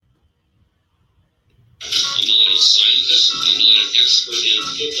scientist. I'm not an expert in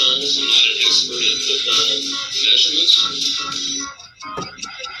football. I'm not an expert in football measurements.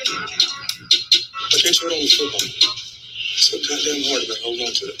 I can't start on football. It's so goddamn hard, but hold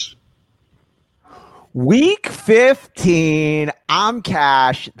on to it. Week 15. I'm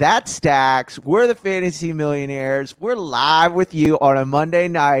Cash. That's Stacks. We're the Fantasy Millionaires. We're live with you on a Monday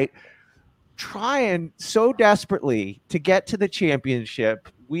night, trying so desperately to get to the championship.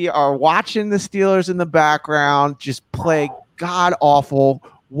 We are watching the Steelers in the background just play god awful.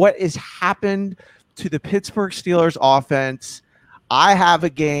 What has happened to the Pittsburgh Steelers offense? I have a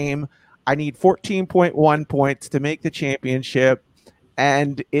game. I need 14.1 points to make the championship,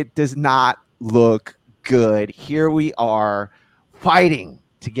 and it does not look good. Here we are fighting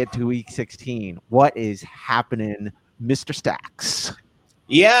to get to week 16. What is happening, Mr. Stacks?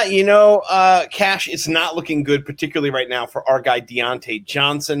 Yeah, Cash, it's not looking good, particularly right now for our guy Deontay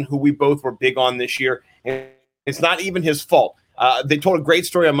Johnson, who we both were big on this year. And it's not even his fault. They told a great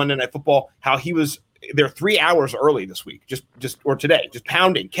story on Monday Night Football how he was there 3 hours early this week, or today, just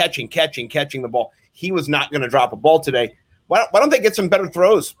pounding, catching the ball. He was not going to drop a ball today. Why don't they get some better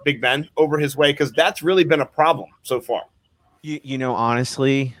throws, Big Ben, over his way? Because that's really been a problem so far.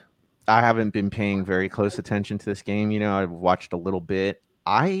 Honestly, I haven't been paying very close attention to this game. I've watched a little bit.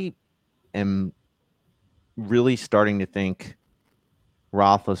 I am really starting to think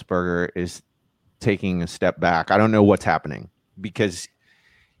Roethlisberger is taking a step back. I don't know what's happening because,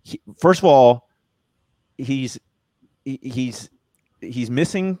 first of all, he's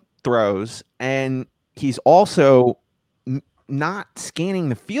missing throws, and he's also not scanning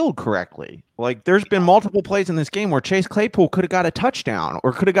the field correctly. Like, there's been multiple plays in this game where Chase Claypool could have got a touchdown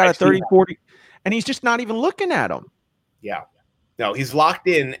or could have got a 30-40, and he's just not even looking at them. Yeah. No, he's locked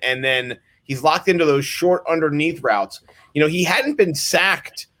in, and then he's locked into those short underneath routes. He hadn't been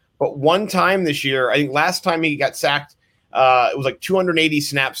sacked but one time this year. I think last time he got sacked, it was like 280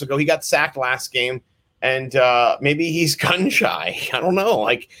 snaps ago. He got sacked last game, and maybe he's gun shy. I don't know.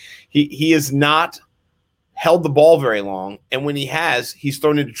 Like, he has not held the ball very long, and when he has, he's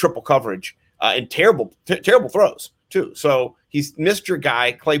thrown into triple coverage and terrible throws too. So he's missed your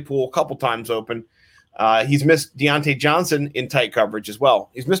guy Claypool a couple times open. He's missed Deontay Johnson in tight coverage as well.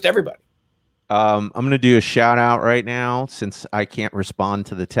 He's missed everybody. I'm going to do a shout out right now since I can't respond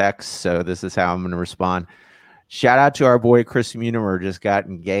to the text. So this is how I'm going to respond. Shout out to our boy Chris Munimer, just got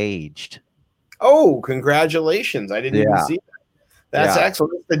engaged. Oh, congratulations. I didn't even see that. That's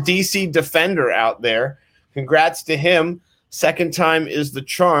excellent. The DC Defender out there. Congrats to him. Second time is the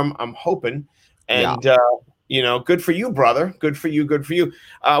charm, I'm hoping. And, good for you, brother. Good for you.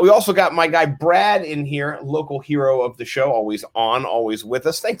 We also got my guy Brad in here, local hero of the show, always on, always with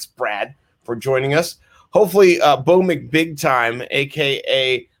us. Thanks, Brad, for joining us. Hopefully, Bo McBigtime,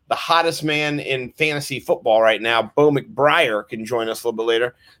 a.k.a. the hottest man in fantasy football right now, Bo McBriar, can join us a little bit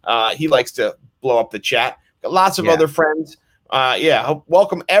later. He likes to blow up the chat. Got lots of other friends.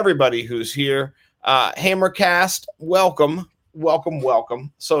 Welcome everybody who's here. Hammercast, welcome.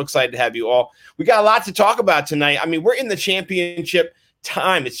 So excited to have you all. We got a lot to talk about tonight. I mean, we're in the championship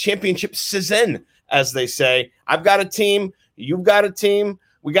time. It's championship season, as they say. I've got a team. You've got a team.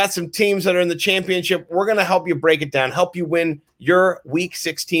 We got some teams that are in the championship. We're going to help you break it down, help you win your Week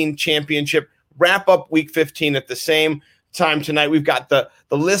 16 championship, wrap up Week 15 at the same time tonight. We've got the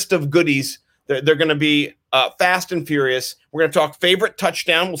list of goodies. They're going to be fast and furious. We're going to talk favorite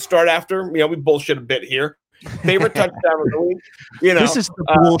touchdown. We'll start after. We bullshit a bit here. Favorite touchdown of the week. This is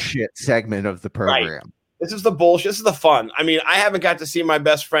the bullshit segment of the program. Right. This is the bullshit. This is the fun. I mean, I haven't got to see my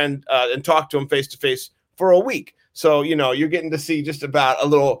best friend and talk to him face to face for a week. So, you're getting to see just about a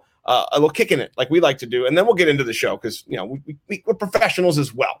little kick in it, like we like to do. And then we'll get into the show because, we're professionals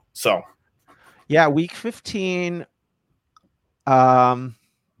as well. So, yeah, Week 15. I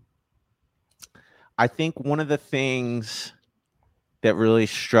think one of the things that really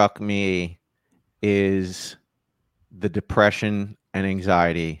struck me is the depression and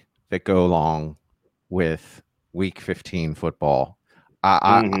anxiety that go along with Week 15 football.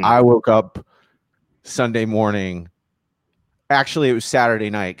 I woke up Sunday morning. Actually, it was Saturday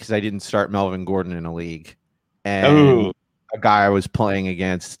night because I didn't start Melvin Gordon in a league. And a guy I was playing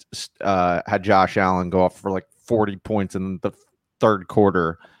against had Josh Allen go off for like 40 points in the third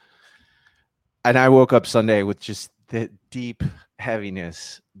quarter. And I woke up Sunday with just the deep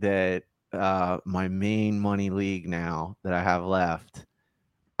heaviness that my main money league now that I have left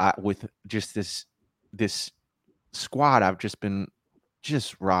with just this squad I've just been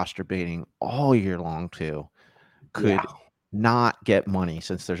roster baiting all year long to could not get money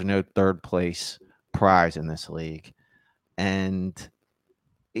since there's no third place prize in this league. And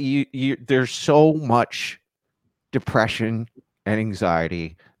there's so much depression and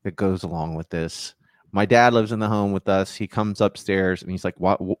anxiety that goes along with this. My dad lives in the home with us. He comes upstairs and he's like,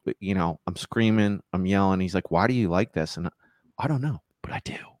 what, you know, I'm screaming, I'm yelling. He's like, why do you like this? And I don't know, but I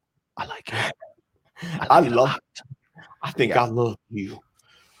do. I like it. I love it. I think I love you.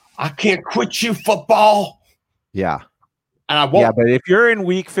 I can't quit you, football. Yeah. And I won't. Yeah, but if you're in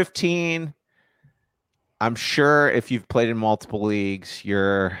week 15, I'm sure if you've played in multiple leagues,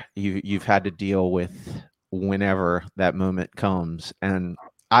 you've had to deal with whenever that moment comes. And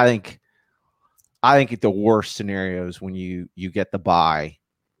I think the worst scenario is when you get the bye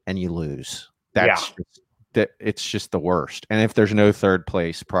and you lose. It's just the worst. And if there's no third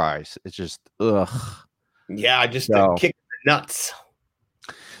place prize, it's just ugh. Yeah, just kick the nuts.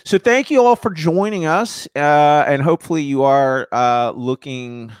 So thank you all for joining us, and hopefully you are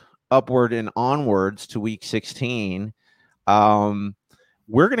looking upward and onwards to week 16. We're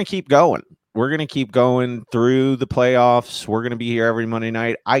going to keep going. We're going to keep going through the playoffs. We're going to be here every Monday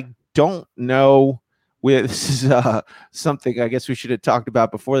night. I don't know. This is something I guess we should have talked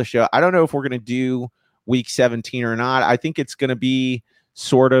about before the show. I don't know if we're going to do week 17 or not. I think it's going to be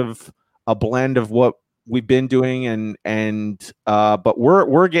sort of a blend of what we've been doing but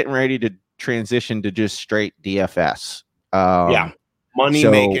we're getting ready to transition to just straight DFS. Money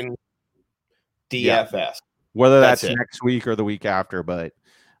making DFS. Yeah. Whether that's next week or the week after, but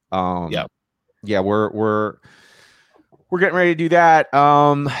we're getting ready to do that.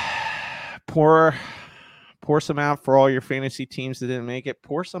 Pour some out for all your fantasy teams that didn't make it.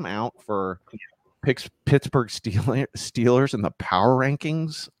 Pour some out for Pittsburgh Steelers in the power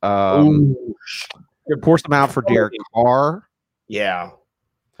rankings. Pour some out for Derek Carr. Yeah.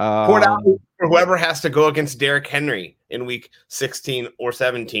 Pour it out for whoever has to go against Derrick Henry in week 16 or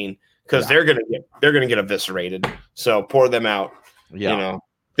 17 because they're gonna get eviscerated. So pour them out. Yeah. You know,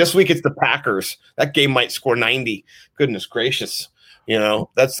 this week it's the Packers. That game might score 90. Goodness gracious. You know,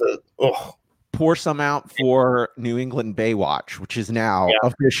 that's pour some out for New England Baywatch, which is now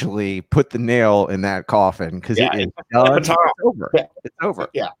officially put the nail in that coffin because it's done. It's over. Yeah. It's over.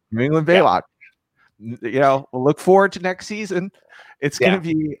 Yeah. New England Baywatch. You know, we'll look forward to next season. It's going to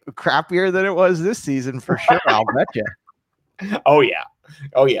be crappier than it was this season for sure. I'll bet you. Oh, yeah.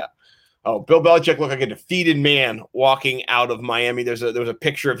 Oh, Bill Belichick looked like a defeated man walking out of Miami. There was a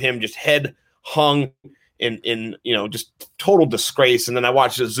picture of him just head hung in just total disgrace. And then I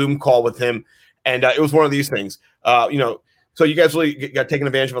watched a Zoom call with him, and it was one of these things. So you guys really got taken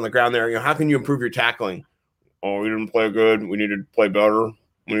advantage of on the ground there. You know, how can you improve your tackling? Oh, we didn't play good. We needed to play better.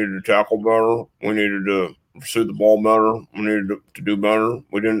 We needed to tackle better. We needed to pursue the ball better. We needed to do better.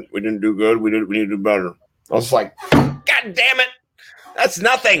 We didn't do good. We needed to do better. I was like, God damn it. That's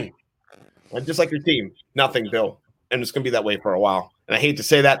nothing. Just like your team. Nothing, Bill. And it's going to be that way for a while. And I hate to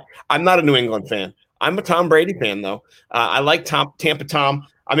say that. I'm not a New England fan. I'm a Tom Brady fan, though. I like Tampa Tom.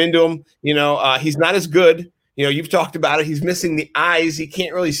 I'm into him. You know, he's not as good. You know, you've talked about it. He's missing the eyes. He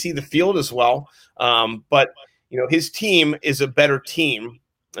can't really see the field as well. But, you know, his team is a better team.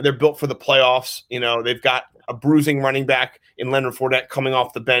 They're built for the playoffs. You know, they've got a bruising running back in Leonard Fournette coming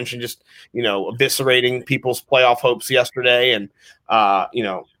off the bench and just, you know, eviscerating people's playoff hopes yesterday. And, you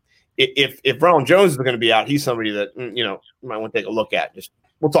know, if Ronald Jones is going to be out, he's somebody that, you know, you might want to take a look at.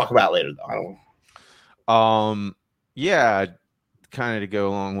 We'll talk about it later, though. I don't know. Yeah, kind of to go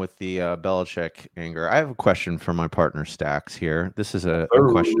along with the Belichick anger. I have a question for my partner Stacks here. This is a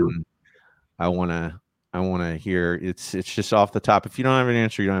question I want to hear. It's just off the top. If you don't have an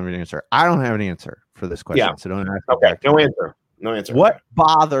answer, you don't have an answer. I don't have an answer for this question, so don't ask. Okay, no answer. No answer. What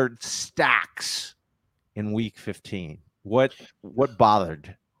bothered Stacks in week 15? What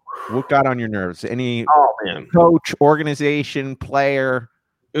bothered? What got on your nerves? Any coach, organization, player?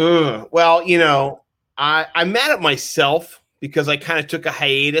 Well, you know, I'm mad at myself because I kind of took a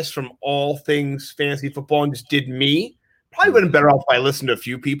hiatus from all things fantasy football and just did me. Probably would have been better off if I listened to a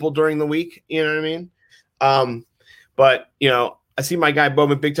few people during the week. You know what I mean? But, you know, I see my guy, Bo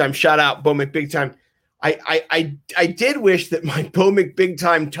McBig Time. Shout out, Bo McBig Time. I did wish that my Bo McBig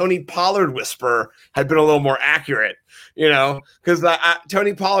Time Tony Pollard whisper had been a little more accurate, you know, because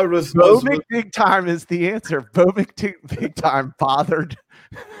Tony Pollard was – Bo McBig Time is the answer. Bo McBig Time bothered –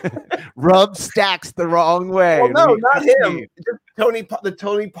 rub Stacks the wrong way. Well, no, not him. The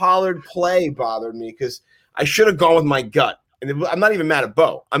Tony Pollard play bothered me because I should have gone with my gut. And I'm not even mad at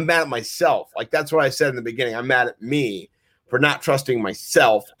Bo. I'm mad at myself. Like, that's what I said in the beginning. I'm mad at me for not trusting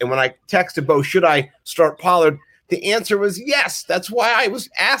myself. And when I texted Bo, should I start Pollard? The answer was yes. That's why I was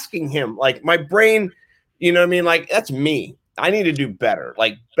asking him. Like, my brain, you know what I mean? Like, that's me. I need to do better.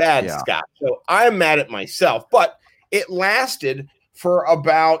 Like, bad Scott. So I'm mad at myself. But it lasted for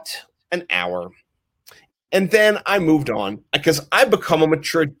about an hour. And then I moved on because I've become a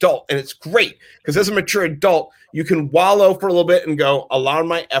mature adult, and it's great because as a mature adult, you can wallow for a little bit and go, a lot of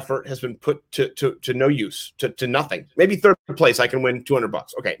my effort has been put to no use, to nothing. Maybe third place, I can win $200.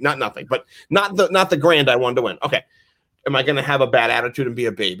 Okay, not nothing, but not the grand I wanted to win. Okay, am I going to have a bad attitude and be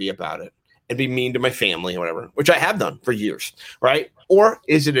a baby about it and be mean to my family or whatever, which I have done for years, right? Or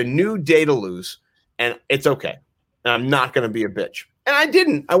is it a new day to lose and it's okay, and I'm not going to be a bitch? And I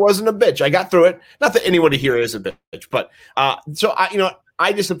didn't. I wasn't a bitch. I got through it. Not that anybody here is a bitch, but so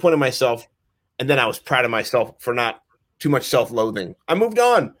I disappointed myself, and then I was proud of myself for not too much self-loathing. I moved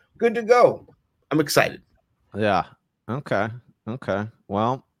on. Good to go. I'm excited. Yeah. Okay.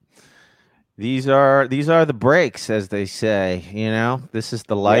 Well, these are the breaks, as they say. This is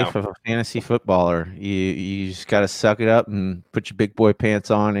the life of a fantasy footballer. You just got to suck it up and put your big boy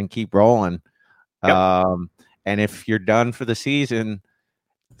pants on and keep rolling. Yep. And if you're done for the season,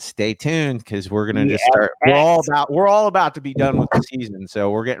 stay tuned because we're gonna just start. We're all about to be done with the season, so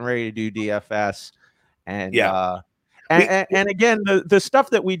we're getting ready to do DFS. And and again, the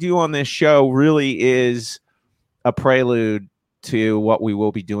stuff that we do on this show really is a prelude to what we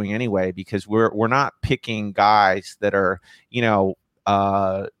will be doing anyway, because we're not picking guys that are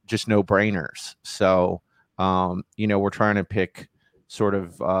just no brainers. So we're trying to pick sort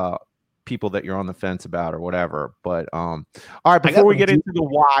of people that you're on the fence about or whatever. But all right, before we get into the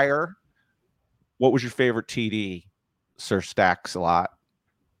wire, what was your favorite TD, Sir Stacks a lot?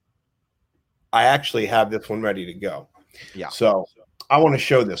 I actually have this one ready to go. Yeah. So I want to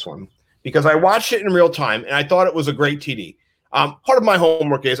show this one because I watched it in real time and I thought it was a great TD. Part of my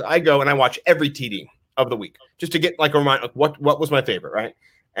homework is I go and I watch every TD of the week just to get like a reminder of what was my favorite, right?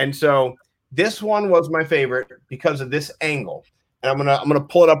 And so this one was my favorite because of this angle. And I'm gonna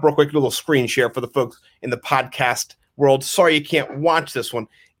pull it up real quick, a little screen share for the folks in the podcast world. Sorry you can't watch this one.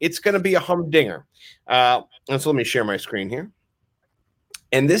 It's gonna be a humdinger. And so let me share my screen here.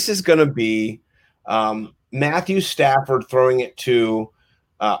 And this is gonna be Matthew Stafford throwing it to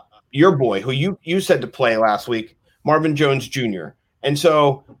your boy, who you said to play last week, Marvin Jones Jr. And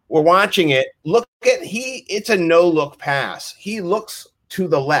so we're watching it. Look at it's a no-look pass. He looks to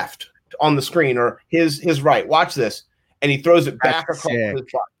the left on the screen or his right. Watch this. And he throws it back across the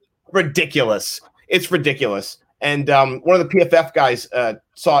truck. Ridiculous. It's ridiculous. And one of the PFF guys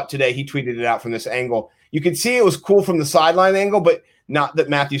saw it today. He tweeted it out from this angle. You can see it was cool from the sideline angle, but not that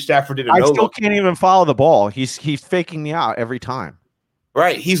Matthew Stafford did a no-look. I still can't even follow the ball. He's faking me out every time.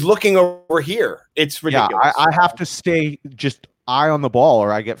 Right. He's looking over here. It's ridiculous. Yeah, I have to stay just eye on the ball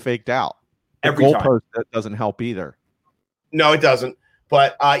or I get faked out. The goalpost doesn't help either. No, it doesn't.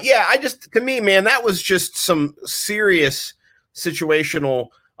 But to me, man, that was just some serious situational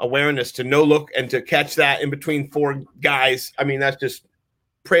awareness to no look and to catch that in between four guys. I mean, that's just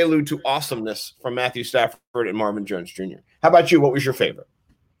prelude to awesomeness from Matthew Stafford and Marvin Jones Jr. How about you? What was your favorite?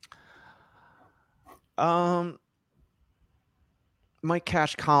 Mike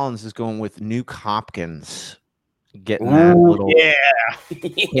Cash Collins is going with Nuke Hopkins, getting that little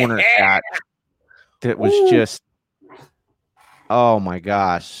corner catch that was just. Oh my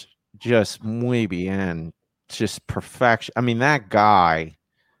gosh, just muy bien, just perfection. I mean, that guy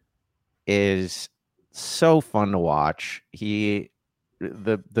is so fun to watch.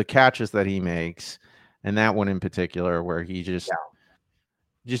 The catches that he makes, and that one in particular, where he just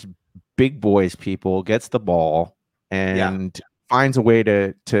big boys people, gets the ball and finds a way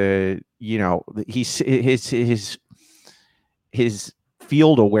to his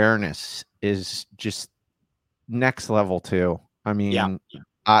field awareness is just next level too. I mean,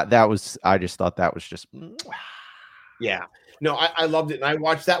 I just thought that was just. Yeah. No, I loved it. And I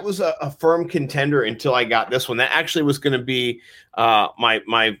watched, that was a firm contender until I got this one. That actually was going to be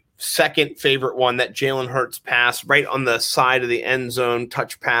my second favorite one, that Jalen Hurts pass right on the side of the end zone,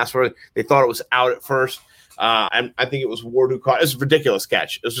 touch pass where they thought it was out at first. And I think it was Ward who caught it. It was a ridiculous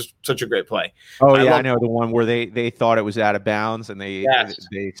catch. It was just such a great play. Oh, I know the one where they thought it was out of bounds and they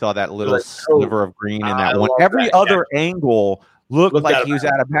saw that little sliver of green in that one. Every other angle looked like he was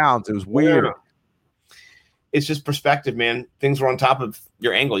out of bounds. It was weird. Yeah. It's just perspective, man. Things were on top of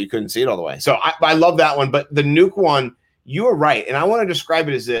your angle. You couldn't see it all the way. So I love that one. But the Nuke one, you were right. And I want to describe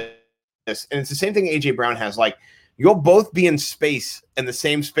it as this. And it's the same thing A.J. Brown has. Like, you'll both be in space, in the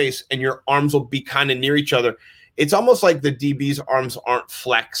same space, and your arms will be kind of near each other. It's almost like the DB's arms aren't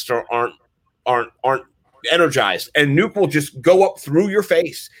flexed or aren't energized. And Nuke will just go up through your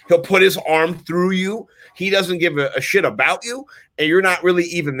face. He'll put his arm through you. He doesn't give a shit about you, and you're not really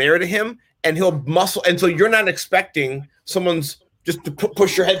even there to him. And he'll muscle, and so you're not expecting someone's just to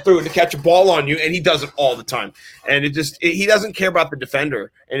push your head through and to catch a ball on you, and he does it all the time. And he doesn't care about the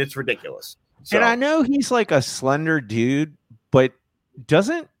defender, and it's ridiculous. So. And I know he's like a slender dude, but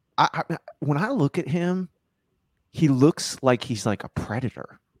doesn't when I look at him, he looks like he's like a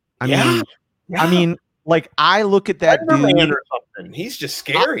predator. I mean, like I look at that dude or something. He's just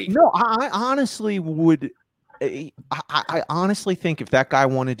scary. I honestly would. I honestly think if that guy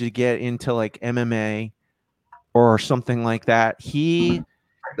wanted to get into like MMA or something like that, the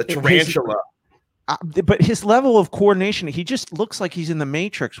tarantula. But his level of coordination, he just looks like he's in the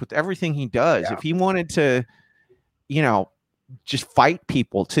Matrix with everything he does. Yeah. If he wanted to, just fight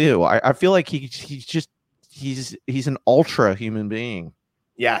people too, I feel like he's an ultra human being.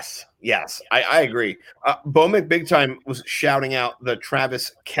 Yes, I agree. Bowman Big Time was shouting out the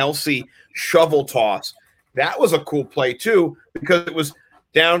Travis Kelce shovel toss. That was a cool play too because it was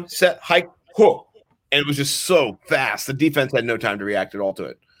down, set, hike, hook, and it was just so fast. The defense had no time to react at all to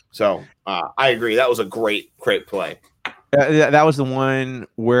it. So I agree. That was a great play. That was the one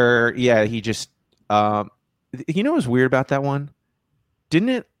where, he just, what's weird about that one? Didn't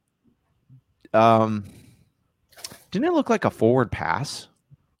it look like a forward pass?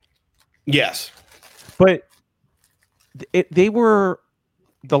 Yes. But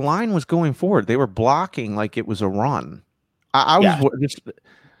the line was going forward. They were blocking like it was a run. I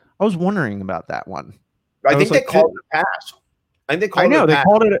was wondering about that one. I think they called it a pass. They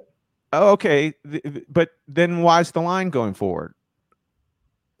called it. Oh, okay. But then why's the line going forward?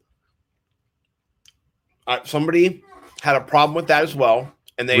 Somebody had a problem with that as well,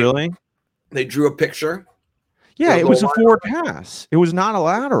 and they drew a picture. Yeah, it was a forward pass. It was not a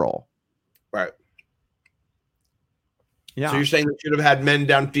lateral. Right. Yeah. So you're saying they should have had men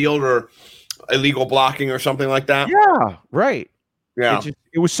downfield or illegal blocking or something like that? Yeah. Right. Yeah.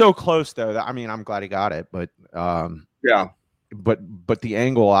 It was so close though. I'm glad he got it, but yeah. But the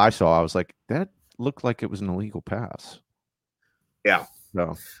angle I saw, I was like, that looked like it was an illegal pass. Yeah.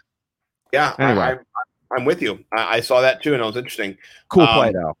 So. Yeah. Anyway. I'm with you. I saw that too, and it was interesting. Cool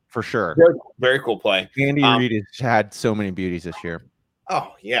play, though, for sure. Very, very cool play. Andy Reid has had so many beauties this year.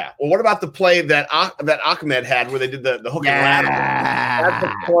 Oh, yeah. Well, what about the play that Ahmed had where they did the hook and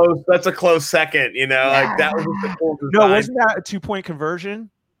ladder? That's a close second, Like that was a cool design. No, wasn't that a 2-point conversion?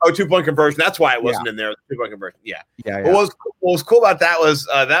 Oh, 2-point conversion. That's why it wasn't in there. 2-point conversion. Yeah. Yeah. What was cool about that was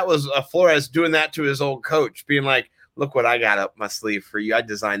Flores doing that to his old coach, being like, look what I got up my sleeve for you. I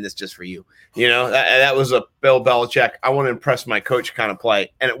designed this just for you. That was a Bill Belichick. I want to impress my coach kind of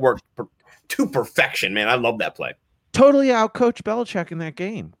play. And it worked to perfection, man. I love that play. Totally outcoached Belichick in that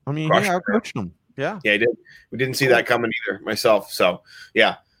game. I mean, he outcoached him. Yeah. Yeah, he did. We didn't see that coming either myself. So,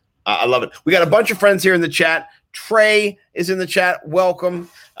 yeah, I love it. We got a bunch of friends here in the chat. Trey is in the chat. Welcome.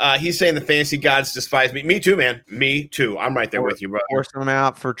 He's saying the fantasy gods despise me. Me too, man. Me too. I'm right there with you, brother. Forcing him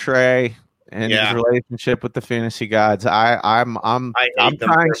out for Trey. And his relationship with the fantasy gods. I'm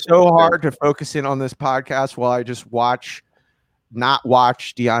trying so hard to focus in on this podcast while I just not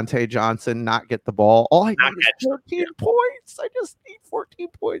watch Deontay Johnson not get the ball. All I need is 14 points. I just need 14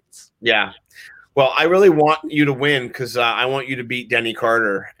 points. Yeah. Well, I really want you to win because I want you to beat Denny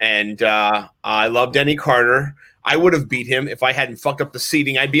Carter. And I love Denny Carter. I would have beat him if I hadn't fucked up the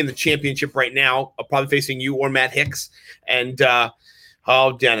seeding. I'd be in the championship right now, probably facing you or Matt Hicks. And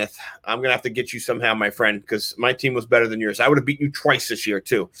Dennis, I'm going to have to get you somehow, my friend, because my team was better than yours. I would have beaten you twice this year,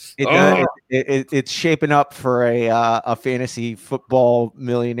 too. It's shaping up for a fantasy football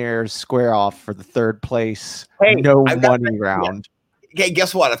millionaires square off for the third place. No money round. Okay,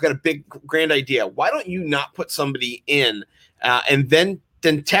 guess what? I've got a big, grand idea. Why don't you not put somebody in and then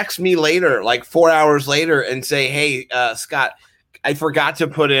text me later, like 4 hours later, and say, hey, Scott, I forgot to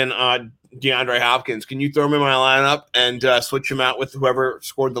put in DeAndre Hopkins. Can you throw him in my lineup and switch him out with whoever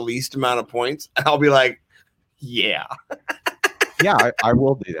scored the least amount of points? And I'll be like, yeah. Yeah, I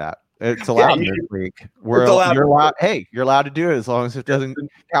will do that. It's allowed in this league. You're allowed. Hey, you're allowed to do it as long as it doesn't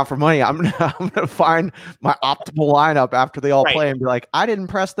count for money. I'm gonna find my optimal lineup after they all play and be like, I didn't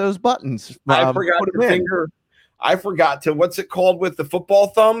press those buttons. I forgot to what's it called with the football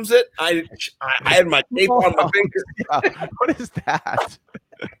thumbs? I had my tape on my finger. Yeah. What is that?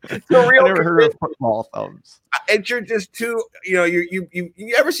 The real I never heard of football thumbs. And you're just too,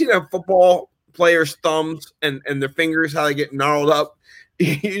 you ever seen a football player's thumbs and their fingers, how they get gnarled up?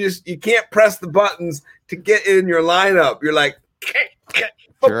 You can't press the buttons to get in your lineup. You're like,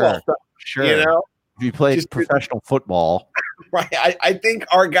 football thumbs, sure. If you played professional football. Right. I think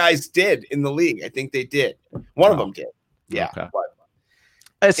our guys did in the league. I think they did. One of them did. Yeah. Okay.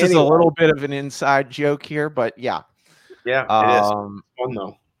 This is a little bit of an inside joke here, but yeah. Yeah, it is fun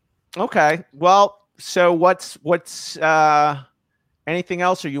though. Okay. Well, so what's anything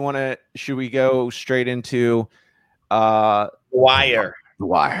else, or should we go straight into wire? The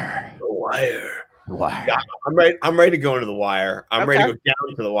Wire. The Wire. The Wire. Yeah, I'm ready to go into the Wire. I'm ready to go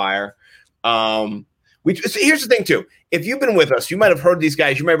down to the Wire. So here's the thing too. If you've been with us, you might have heard these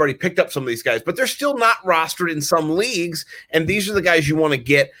guys. You might have already picked up some of these guys, but they're still not rostered in some leagues. And these are the guys you want to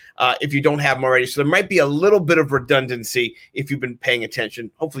get if you don't have them already. So there might be a little bit of redundancy if you've been paying attention.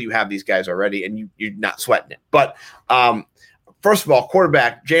 Hopefully you have these guys already and you're not sweating it. But first of all,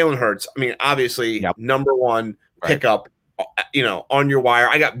 quarterback Jalen Hurts. I mean, obviously number one pickup. On your wire.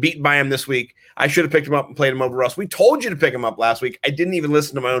 I got beaten by him this week. I should have picked him up and played him over Russ. We told you to pick him up last week. I didn't even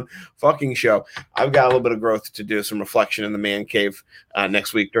listen to my own fucking show. I've got a little bit of growth to do, some reflection in the man cave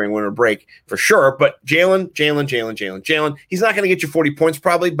next week during winter break for sure. But Jalen, he's not going to get you 40 points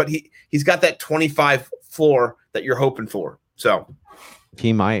probably, but he's got that 25 floor that you're hoping for. So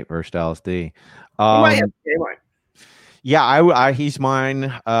he might versus Dallas D. He might. Yeah, he's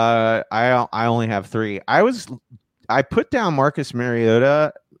mine. I only have 3. I put down Marcus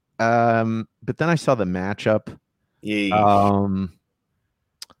Mariota, but then I saw the matchup.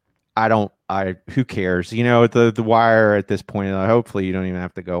 Who cares? The Wire at this point, hopefully you don't even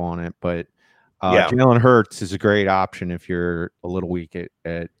have to go on it, but Jalen Hurts is a great option if you're a little weak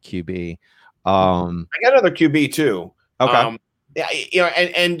at QB. I got another QB too. Okay.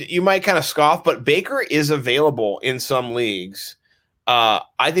 And you might kind of scoff, but Baker is available in some leagues.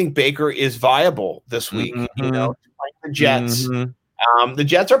 I think Baker is viable this week. Mm-hmm. The Jets. Mm-hmm. The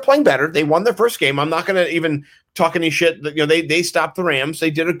Jets are playing better. They won their first game. I'm not going to even talk any shit. They stopped the Rams.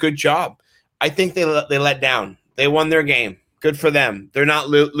 They did a good job. I think they let down. They won their game. Good for them. They're not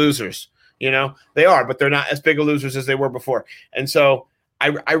losers. They are, but they're not as big of losers as they were before. And so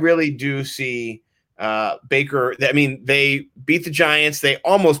I really do see Baker. I mean, they beat the Giants. They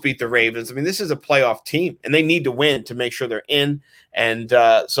almost beat the Ravens. I mean, this is a playoff team, and they need to win to make sure they're in. And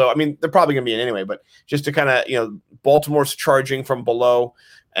so, I mean, they're probably going to be in anyway. But just to kind of, Baltimore's charging from below,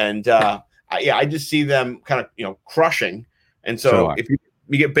 and I just see them kind of, crushing. And so, if you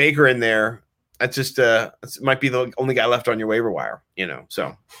get Baker in there, that's just it might be the only guy left on your waiver wire.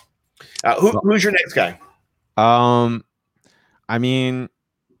 So who's your next guy? I mean,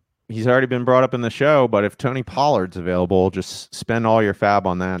 he's already been brought up in the show, but if Tony Pollard's available, just spend all your fab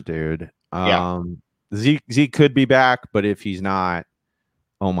on that dude. Zeke could be back, but if he's not,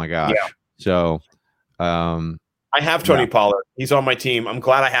 oh my gosh. Yeah. So I have Tony Pollard. He's on my team. I'm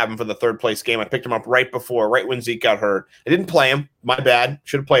glad I have him for the third place game. I picked him up right when Zeke got hurt. I didn't play him. My bad.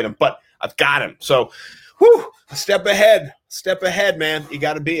 Should have played him, but I've got him. So a step ahead, man. You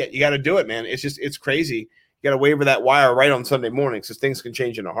got to be it. You got to do it, man. It's crazy. You got to waiver that wire right on Sunday morning because things can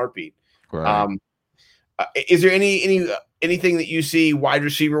change in a heartbeat. Right. Is there anything that you see wide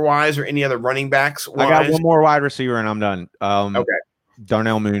receiver wise or any other running backs wise? I got one more wide receiver and I'm done. Okay.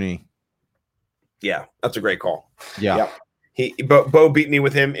 Darnell Mooney. Yeah, that's a great call. Yeah. Bo beat me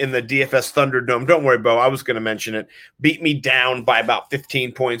with him in the DFS Thunderdome. Don't worry, Bo. I was going to mention it. Beat me down by about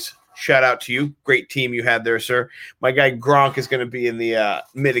 15 points. Shout out to you. Great team you had there, sir. My guy Gronk is going to be in the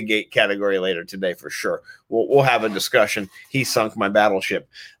mitigate category later today for sure. We'll have a discussion. He sunk my battleship.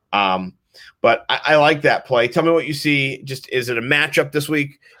 But I like that play. Tell me what you see. Just is it a matchup this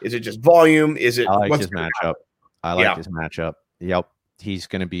week? Is it just volume? Is it? I like his matchup. I like his matchup. Yep. He's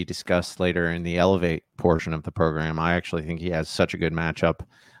going to be discussed later in the Elevate portion of the program. I actually think he has such a good matchup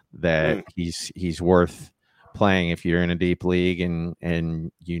that he's worth playing if you're in a deep league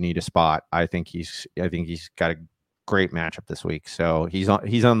and you need a spot. I think he's got a great matchup this week. So he's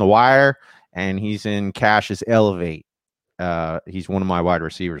on the wire and he's in Cash's Elevate. He's one of my wide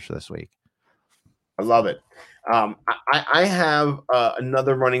receivers for this week. I love it. I have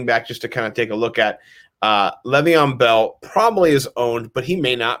another running back just to kind of take a look at. Le'Veon Bell probably is owned, but he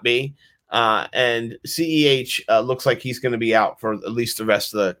may not be. And CEH looks like he's going to be out for at least the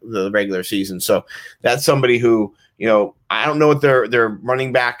rest of the regular season. So that's somebody who, I don't know what their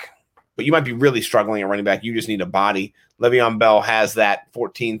running back, but you might be really struggling at running back. You just need a body. Le'Veon Bell has that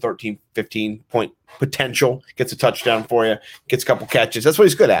 14, 13, 15 point potential, gets a touchdown for you, gets a couple catches. That's what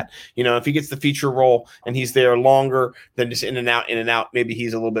he's good at. If he gets the feature role and he's there longer than just in and out, maybe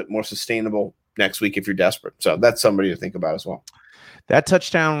he's a little bit more sustainable next week if you're desperate. So that's somebody to think about as well. That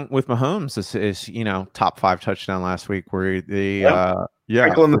touchdown with Mahomes is top 5 touchdown last week where the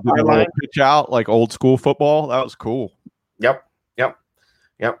pitch out like old school football. That was cool. Yep.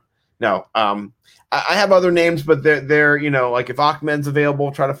 No, I have other names, but they're like if Ahmed's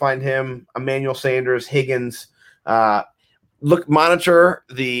available, try to find him. Emmanuel Sanders, Higgins. Monitor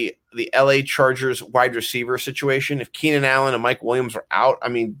the LA Chargers wide receiver situation. If Keenan Allen and Mike Williams are out, I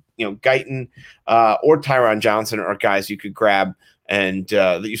mean, Guyton or Tyron Johnson are guys you could grab And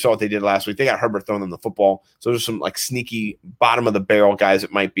you saw what they did last week. They got Herbert throwing them the football. So there's some like sneaky bottom of the barrel guys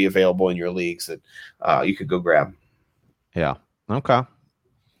that might be available in your leagues that you could go grab. Yeah. Okay.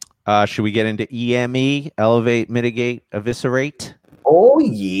 Should we get into EME? Elevate, mitigate, eviscerate? Oh,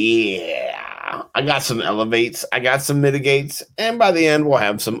 yeah. I got some elevates. I got some mitigates. And by the end, we'll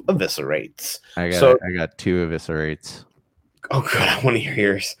have some eviscerates. I got 2 eviscerates. Oh, good. I want to hear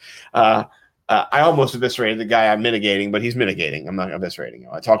yours. I almost eviscerated the guy I'm mitigating, but he's mitigating. I'm not eviscerating him.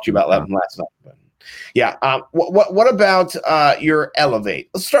 I talked to you about that last night. But yeah. What about your elevate?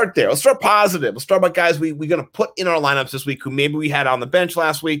 Let's start there. Let's start positive. Let's start about guys we're going to put in our lineups this week who maybe we had on the bench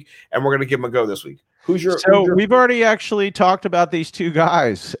last week, and we're going to give them a go this week. We've already actually talked about these 2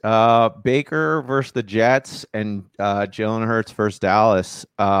 guys, Baker versus the Jets and Jalen Hurts versus Dallas.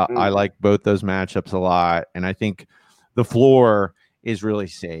 I like both those matchups a lot, and I think the floor is really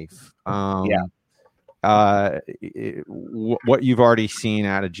safe. What you've already seen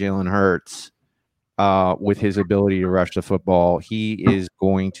out of Jalen Hurts with his ability to rush the football, he is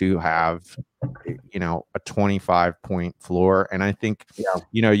going to have a 25-point floor. And I think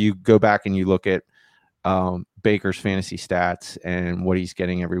you go back and you look at Baker's fantasy stats and what he's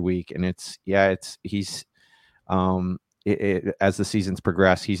getting every week, and he's as the seasons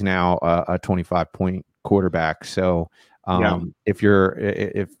progress, he's now a 25-point quarterback. So if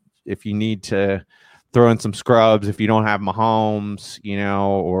you need to throw in some scrubs, if you don't have Mahomes,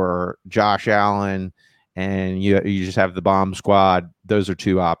 or Josh Allen, and you just have the bomb squad, those are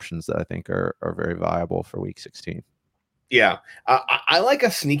 2 options that I think are very viable for week 16. Yeah. I like a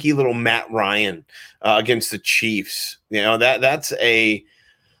sneaky little Matt Ryan against the Chiefs. That's a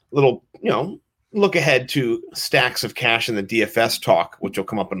little, look ahead to stacks of cash in the DFS talk, which will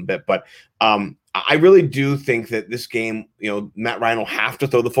come up in a bit. But I really do think that this game, Matt Ryan will have to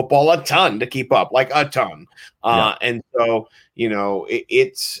throw the football a ton to keep up, like a ton. And so,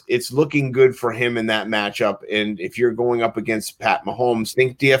 it's looking good for him in that matchup. And if you're going up against Pat Mahomes,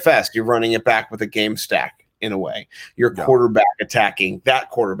 think DFS. You're running it back with a game stack in a way. Your quarterback attacking that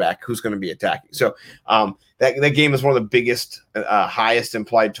quarterback who's going to be attacking. So that game is one of the biggest, highest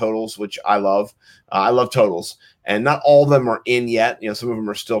implied totals, which I love. I love totals. And not all of them are in yet. Some of them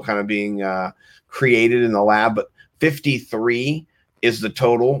are still kind of being created in the lab, but 53 is the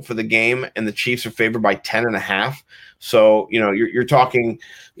total for the game, and the Chiefs are favored by 10.5. So, you're talking,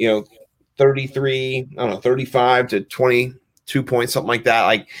 33, 35 to 22 points, something like that.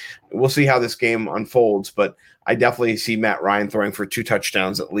 Like, we'll see how this game unfolds, but I definitely see Matt Ryan throwing for 2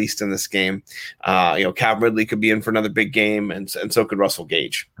 touchdowns at least in this game. Calvin Ridley could be in for another big game, and so could Russell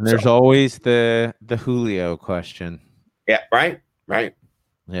Gage. And there's always the Julio question. Yeah, right.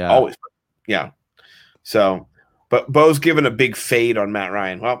 Yeah, always. Yeah. So, but Bo's given a big fade on Matt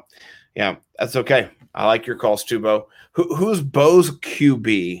Ryan. Well, yeah, that's okay. I like your calls too, Bo. Who's Bo's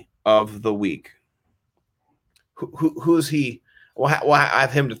QB of the week? Who's he? Well, I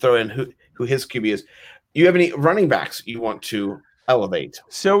have him to throw in who his QB is. You have any running backs you want to elevate?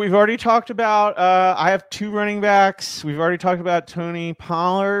 So we've already talked about. I have 2 running backs. We've already talked about Tony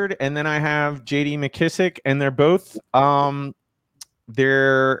Pollard, and then I have J.D. McKissick, and they're both.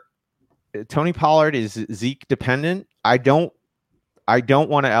 Tony Pollard is Zeke dependent. I don't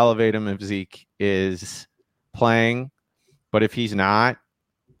want to elevate him if Zeke is playing, but if he's not,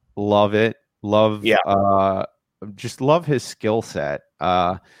 love it. Just love his skill set.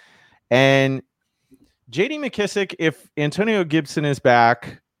 And J.D. McKissick, if Antonio Gibson is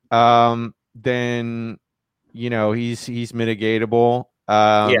back, then he's mitigatable.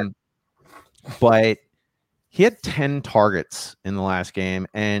 But he had 10 targets in the last game,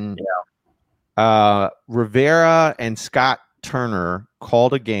 and Rivera and Scott Turner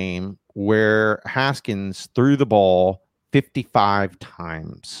called a game where Haskins threw the ball 55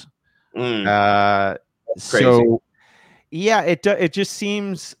 times. So it just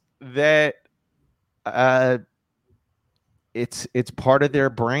seems that it's part of their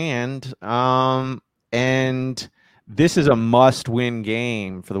brand, and this is a must-win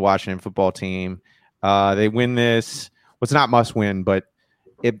game for the Washington football team. They win this. Well, it's not must-win, but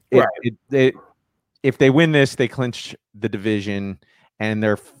if they win this, they clinch the division, and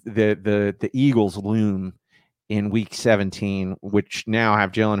the Eagles loom in Week 17, which now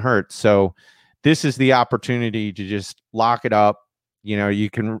have Jalen Hurts. So this is the opportunity to just lock it up. You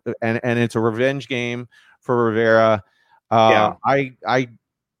can, and it's a revenge game for Rivera. I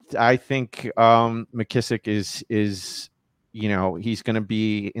think McKissick is he's going to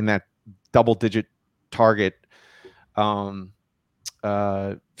be in that double-digit target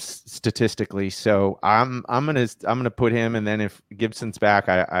statistically. So I'm gonna put him, and then if Gibson's back,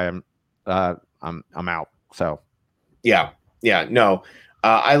 I'm out. So yeah, Yeah, no,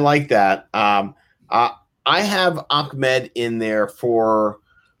 I like that. I have Ahmed in there for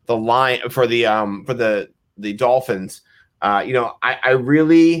the line for the Dolphins. I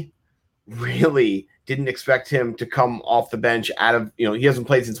really didn't expect him to come off the bench out of, he hasn't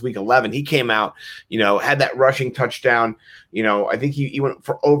played since week 11. He came out, had that rushing touchdown. I think he went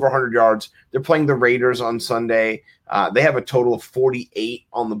for over 100 yards. They're playing the Raiders on Sunday. They have a total of 48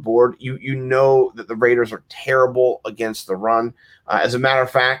 on the board. You know that the Raiders are terrible against the run. As a matter of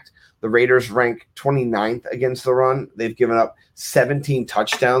fact, the Raiders rank 29th against the run. They've given up 17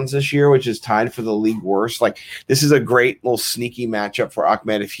 touchdowns this year, which is tied for the league worst. Like, this is a great little sneaky matchup for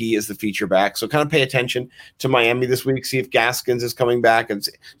Ahmed if he is the feature back. So kind of pay attention to Miami this week. See if Gaskins is coming back. And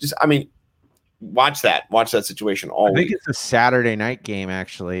watch that situation all week. I think it's a Saturday night game,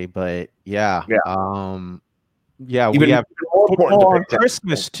 actually. But yeah. Yeah, we have football on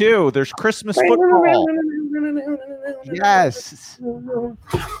Christmas too. There's Christmas football. Yes.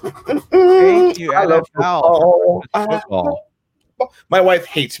 Thank you, NFL. Football. My wife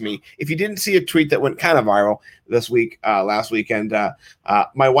hates me. If you didn't see a tweet that went kind of viral last weekend,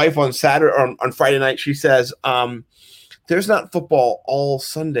 my wife on Saturday or on Friday night, she says, "There's not football all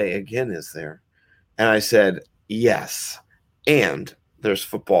Sunday again, is there?" And I said, "Yes, and there's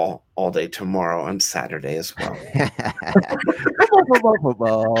football all day tomorrow on Saturday as well."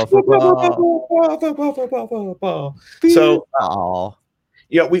 Football. So,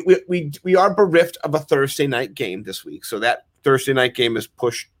 we are bereft of a Thursday night game this week. So that Thursday night game is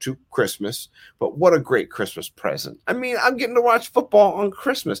pushed to Christmas. But what a great Christmas present! I mean, I'm getting to watch football on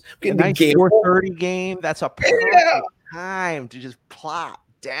Christmas. A nice 4:30 game. That's a perfect time to just plop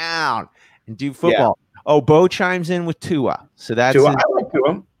down and do football. Yeah. Oh, Bo chimes in with Tua. So that's Tua. I like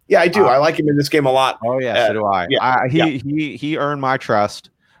Tua. Yeah, I do. I like him in this game a lot. Oh, yeah, so do I. Yeah, he earned my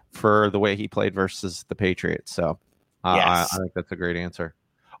trust for the way he played versus the Patriots. So I think that's a great answer.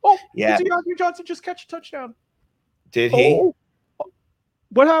 Oh, yeah. Did Andrew Johnson just catch a touchdown? Did he? Oh,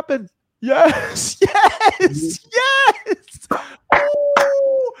 what happened? Yes.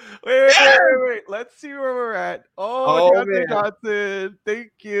 Oh, wait. Let's see where we're at. Oh, Andrew Johnson.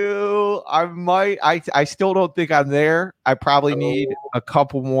 Thank you. I still don't think I'm there. I probably need a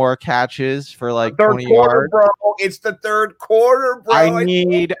couple more catches for like 20 yards. Bro. It's the third quarter, bro. I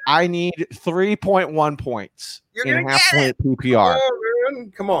need 3.1 points in half-point PPR.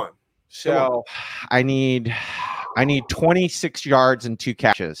 Come on. So I need 26 yards and 2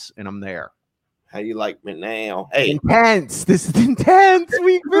 catches, and I'm there. How you like me now? Hey, intense. This is intense.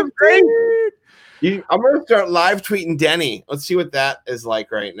 Week 15. I'm gonna start live tweeting Denny. Let's see what that is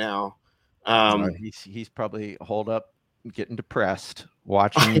like right now. He's probably holed up, getting depressed,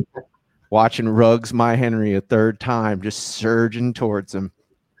 watching Ruggs My Henry a third time, just surging towards him.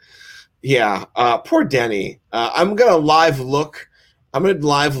 Yeah, poor Denny. I'm gonna live look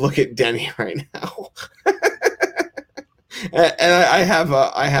at Denny right now. And I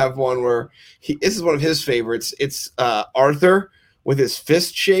have one where this is one of his favorites. It's Arthur with his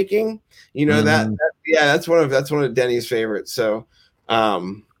fist shaking. That's one of Denny's favorites. So,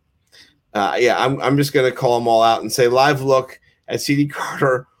 I'm just gonna call them all out and say live look at CD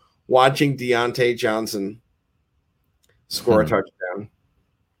Carter watching Deontay Johnson score a touchdown.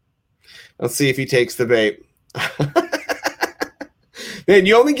 Let's see if he takes the bait. Man,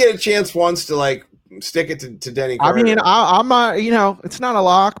 you only get a chance once to stick it to Denny Carter. I mean, I'm it's not a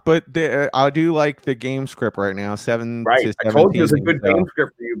lock, but I do like the game script right now. 7 right. to 17. I told you it was a good game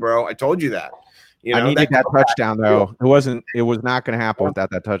script for you, bro. I told you that. I needed that touchdown though. It was not going to happen without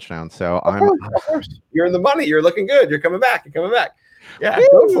that touchdown. So of course. You're in the money. You're looking good. You're coming back. Yeah, woo!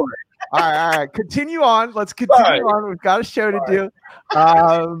 Go for it. All right. Continue on. Let's continue on. We've got a show to do.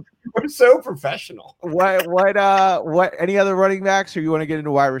 We're so professional. What? Any other running backs, or you want to get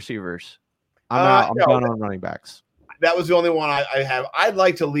into wide receivers? I'm done on running backs. That was the only one I have. I'd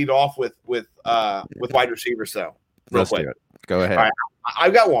like to lead off with wide receivers though. Let's do it. Go ahead. All right.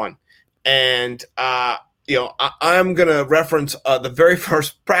 I've got one, and I'm gonna reference the very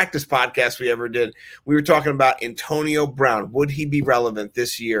first practice podcast we ever did. We were talking about Antonio Brown. Would he be relevant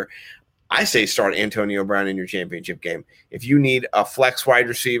this year? I say start Antonio Brown in your championship game. If you need a flex wide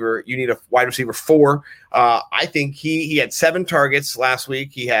receiver, you need a wide receiver 4. I think he had 7 targets last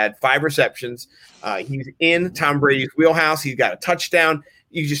week. He had 5 receptions. He's in Tom Brady's wheelhouse. He's got a touchdown.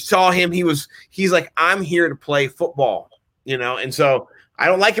 You just saw him. He's like, I'm here to play football, And so I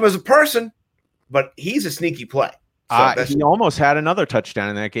don't like him as a person, but he's a sneaky play. So he almost had another touchdown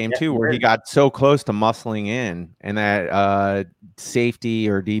in that game too, where he got so close to muscling in, and that safety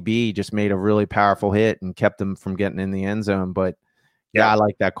or DB just made a really powerful hit and kept him from getting in the end zone. But I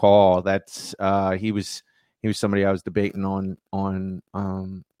like that call. That's he was he was somebody I was debating on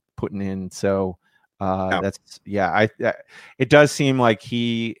putting in. So it does seem like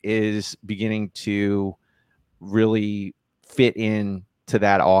he is beginning to really fit in to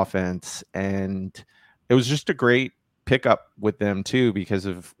that offense, and it was just a great pickup with them too because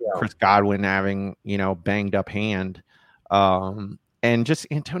of Chris Godwin having banged up hand, and just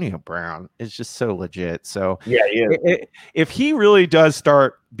Antonio Brown is just so legit. So if he really does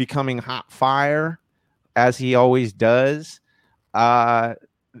start becoming hot fire as he always does, they're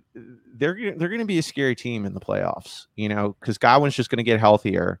going to be a scary team in the playoffs, because Godwin's just going to get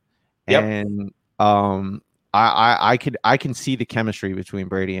healthier, and I can see the chemistry between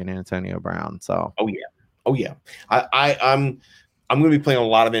Brady and Antonio Brown. So I'm going to be playing a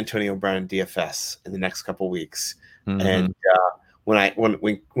lot of Antonio Brown DFS in the next couple of weeks, and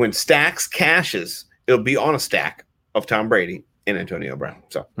when Stacks cashes, it'll be on a stack of Tom Brady and Antonio Brown.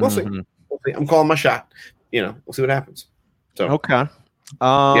 So we'll see. I'm calling my shot. We'll see what happens. So okay.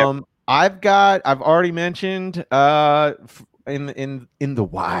 I've already mentioned in the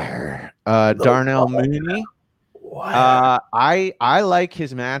wire Darnell Mooney. I like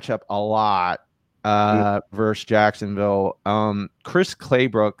his matchup a lot versus Jacksonville. Chris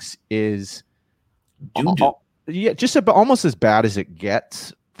Claybrooks is just almost as bad as it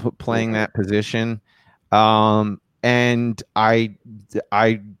gets playing that position, and I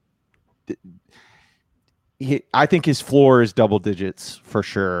think his floor is double digits for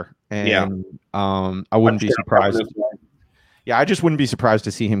sure, and I wouldn't be surprised. Yeah, I just wouldn't be surprised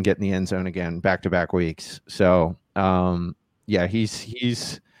to see him get in the end zone again back-to-back weeks. So,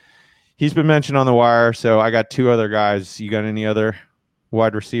 he's been mentioned on the wire. So I got two other guys. You got any other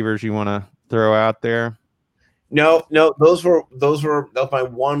wide receivers you want to throw out there? No, those were my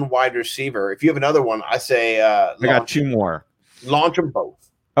one wide receiver. If you have another one, I say I got two more. Launch them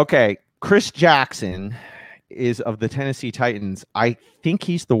both. Okay, Chris Jackson is of the Tennessee Titans. I think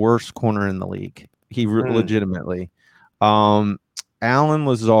he's the worst corner in the league. He legitimately. Alan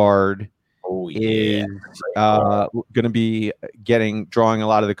Lazard is going to be drawing a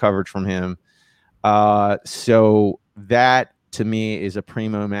lot of the coverage from him. So that to me is a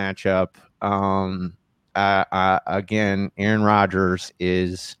primo matchup. Again, Aaron Rodgers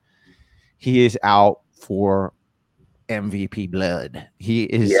is out for MVP blood. He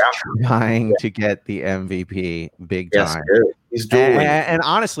is trying to get the MVP big time. He's dueling. And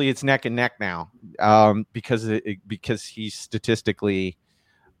honestly, it's neck and neck now, because he's statistically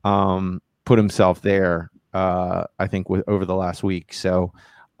put himself there. I think over the last week. So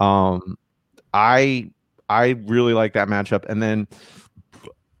I really like that matchup. And then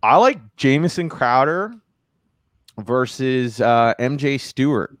I like Jamison Crowder versus MJ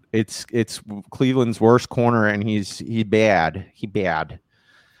Stewart. It's Cleveland's worst corner, and he bad.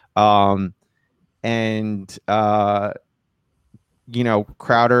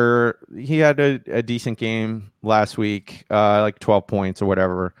 Crowder, he had a decent game last week, like 12 points or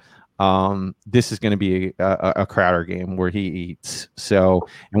whatever. This is going to be a Crowder game where he eats. So,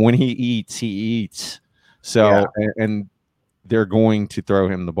 and when he eats. So, and they're going to throw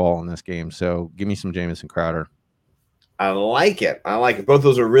him the ball in this game. So give me some Jamison Crowder. I like it. Both of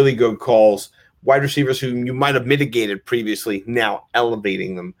those are really good calls. Wide receivers who you might have mitigated previously, now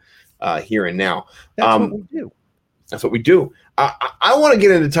elevating them here and now. That's what we do. That's what we do. I want to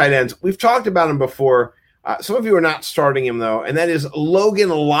get into tight ends. We've talked about him before. Some of you are not starting him, though, and that is Logan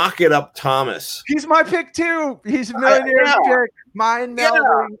Lock It Up Thomas. He's my pick, too. He's a Millionaires pick. Mine,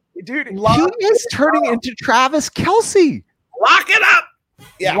 Melvin. Dude, he is turning into Travis Kelce. Lock it up.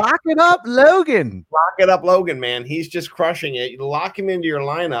 Yeah. Lock it up, Logan. Lock it up, Logan, man. He's just crushing it. You lock him into your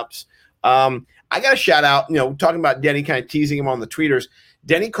lineups. I got a shout out, talking about Denny, kind of teasing him on the tweeters.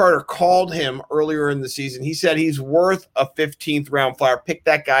 Denny Carter called him earlier in the season. He said he's worth a 15th round flyer. Pick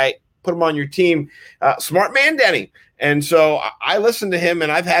that guy, put him on your team. Smart man, Denny. And so I listened to him,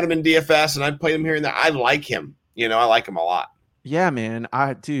 and I've had him in DFS, and I've played him here and there. I like him. I like him a lot. Yeah, man.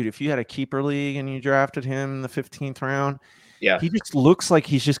 Dude, if you had a keeper league and you drafted him in the 15th round, he just looks like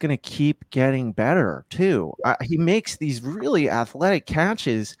he's just going to keep getting better, too. He makes these really athletic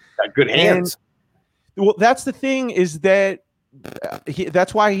catches. Got good hands. Well, that's the thing, is that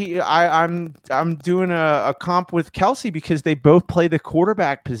that's why I'm doing a comp with Kelce, because they both play the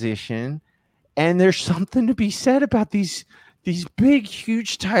quarterback position, and there's something to be said about these big,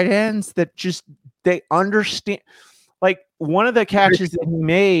 huge tight ends that just they understand. Like, one of the catches that he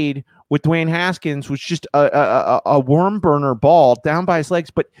made with Dwayne Haskins was just a worm burner ball down by his legs,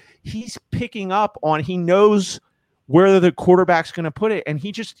 but he's picking up on, he knows where the quarterback's going to put it, and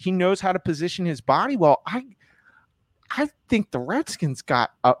he knows how to position his body well. I think the Redskins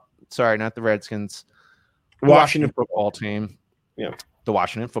got sorry, not the Redskins. Washington football team. Yeah. The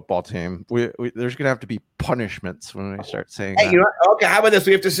Washington football team. There's going to have to be punishments when we start saying hey, that. You know what? Okay, how about this?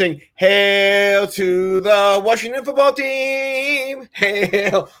 We have to sing "Hail to the Washington football team,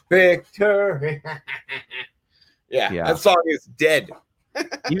 hail victory." yeah, that song is dead.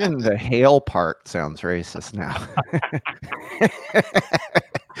 Even the hail part sounds racist now.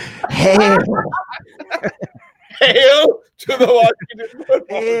 Hail. Hail to the Washington football team.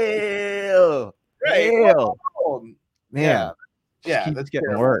 Hail. Right. Hail. Man. Yeah, that's keeps getting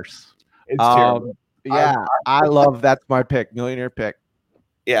terrible. worse. It's terrible. Yeah, I love that's my pick, millionaire pick.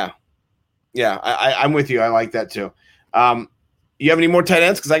 Yeah, I'm with you. I like that too. You have any more tight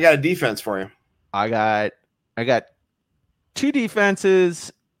ends? Because I got a defense for you. I got 2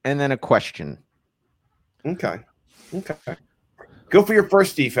 defenses and then a question. Okay. Go for your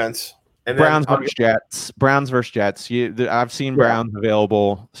first defense. And Browns versus Jets. Browns versus Jets. I've seen Browns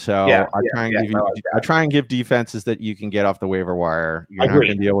available, so I try and give defenses that you can get off the waiver wire. You're not going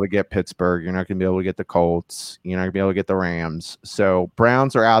to be able to get Pittsburgh. You're not going to be able to get the Colts. You're not going to be able to get the Rams. So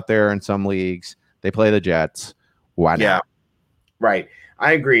Browns are out there in some leagues. They play the Jets. Why not? Yeah, right.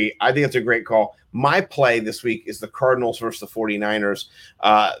 I agree. I think it's a great call. My play this week is the Cardinals versus the 49ers.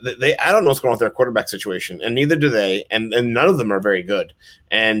 I don't know what's going on with their quarterback situation, and neither do they, and none of them are very good.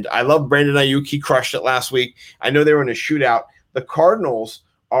 And I love Brandon Ayuk. He crushed it last week. I know they were in a shootout. The Cardinals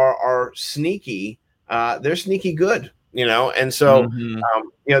are sneaky. They're sneaky good, and so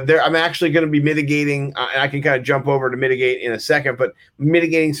I'm actually going to be mitigating, and I can kind of jump over to mitigate in a second, but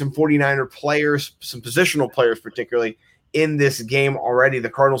mitigating some 49er players, some positional players particularly, in this game already. The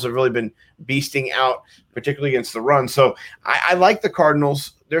Cardinals have really been beasting out, particularly against the run. So I like the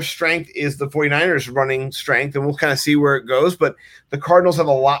Cardinals. Their strength is the 49ers running strength, and we'll kind of see where it goes. But the Cardinals have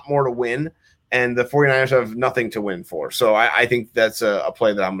a lot more to win, and the 49ers have nothing to win for. So I think that's a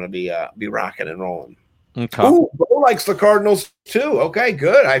play that I'm going to be rocking and rolling. Okay. Ooh, Bo likes the Cardinals too. Okay,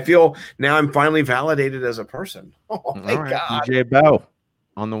 good. I feel now I'm finally validated as a person. Oh, thank God. DJ Bo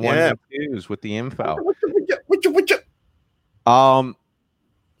on the ones and twos with the info. How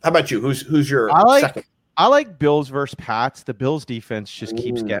about you? Who's your second? I like Bills versus Pats. The Bills defense just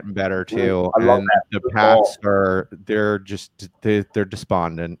keeps getting better too. I love that. The Pats they're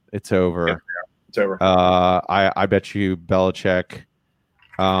despondent. It's over. Yeah, it's over. I bet you Belichick.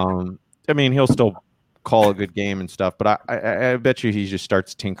 I mean, he'll still call a good game and stuff, but I bet you he just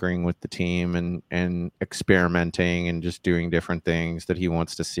starts tinkering with the team and experimenting and just doing different things that he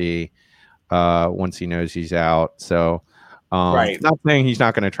wants to see once he knows he's out. So not saying he's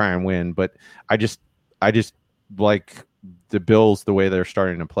not going to try and win, but I just like the Bills the way they're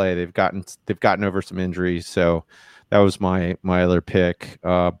starting to play. They've gotten over some injuries, so that was my other pick.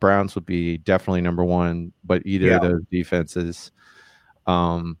 Browns would be definitely number one, but either of those defenses.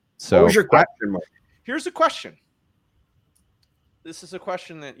 So what was your question, Mike? Here's a question. This is a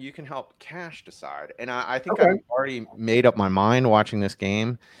question that you can help Cash decide, and I think I've already made up my mind watching this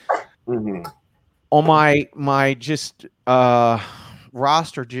game. Mm-hmm. On my just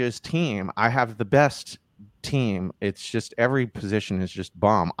roster just team, I have the best team. It's just every position is just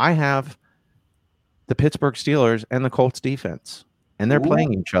bomb. I have the Pittsburgh Steelers and the Colts defense, and they're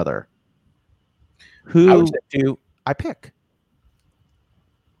playing each other. Who do I pick?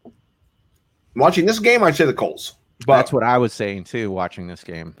 Watching this game, I'd say the Colts. But that's what I was saying too, watching this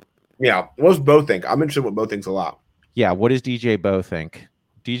game. Yeah. What does Bo think? I'm interested in what Bo thinks a lot. Yeah. What does DJ Bo think?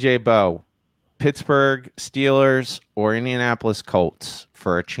 DJ Bo, Pittsburgh Steelers or Indianapolis Colts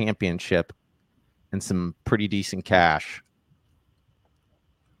for a championship and some pretty decent cash?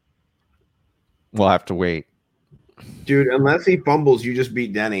 We'll have to wait. Dude, unless he fumbles, you just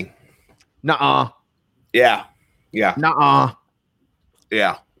beat Denny. Nuh-uh. Yeah. Yeah. Nuh-uh.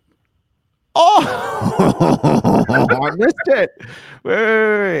 Yeah. Oh, I missed it.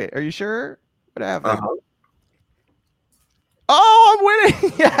 Wait. Are you sure? What happened? Uh-huh. Oh, I'm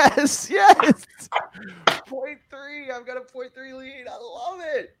winning. Yes. 0.3. I've got a 0.3 lead.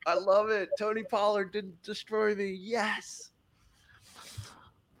 I love it. Tony Pollard didn't destroy me. Yes.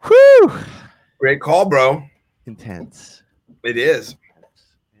 Whew. Great call, bro. Intense. It is.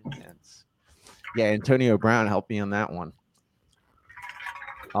 Intense. Yeah, Antonio Brown helped me on that one.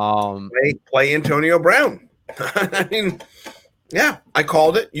 Play Antonio Brown. I mean, yeah, I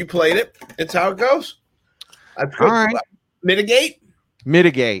called it. You played it. It's how it goes. That's good. All right. Mitigate.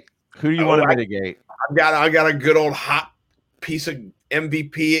 Who do you want to mitigate? I got a good old hot piece of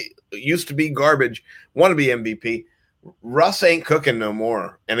MVP. It used to be garbage. Want to be MVP. Russ ain't cooking no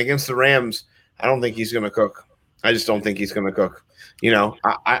more. And against the Rams, I don't think he's going to cook. I just don't think he's going to cook. You know,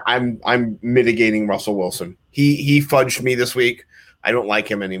 I'm mitigating Russell Wilson. He fudged me this week. I don't like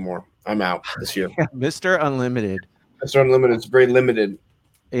him anymore. I'm out this year. Mr. Unlimited. Mr. Unlimited is very limited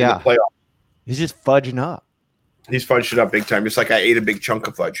in the playoff. He's just fudging up. He's fudged it up big time. Just like I ate a big chunk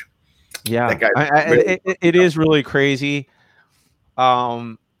of fudge. Yeah, it is really crazy.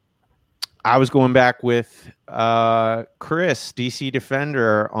 I was going back with Chris, DC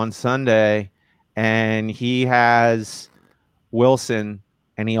Defender, on Sunday, and he has Wilson,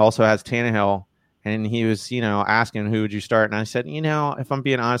 and he also has Tannehill, and he was, asking who would you start, and I said, if I'm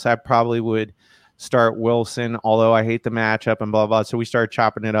being honest, I probably would start Wilson, although I hate the matchup and blah blah. So we started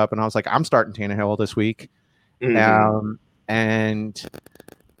chopping it up, and I was like, I'm starting Tannehill this week, and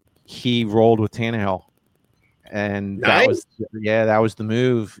he rolled with Tannehill. And nice. that was the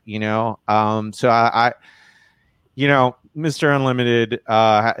move, So I Mr. Unlimited,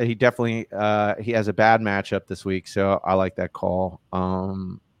 he definitely he has a bad matchup this week, so I like that call.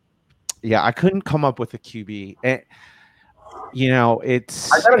 I couldn't come up with a QB. And,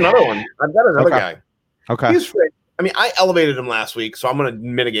 it's I got another one. I've got another guy. Okay. I elevated him last week, so I'm going to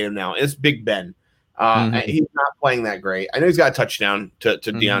mitigate him now. It's Big Ben. He's not playing that great. I know he's got a touchdown to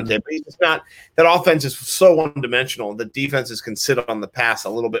Deontay, but he's just not. That offense is so one-dimensional. The defenses can sit on the pass a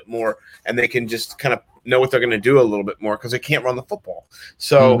little bit more, and they can just kind of know what they're going to do a little bit more because they can't run the football.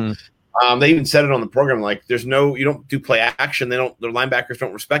 So they even said it on the program, like you don't do play action. Their linebackers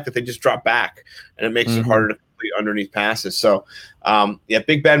don't respect it. They just drop back, and it makes it harder to complete underneath passes. So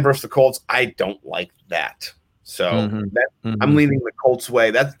Big Ben versus the Colts, I don't like that. So I'm leaning the Colts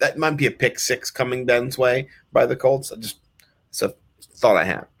way. That might be a pick six coming Ben's way by the Colts. It's a thought I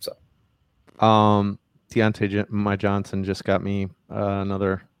have. So, Deontay Johnson just got me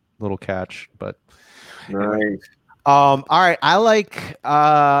another little catch, but nice. All right, I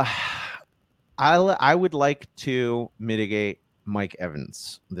would like to mitigate Mike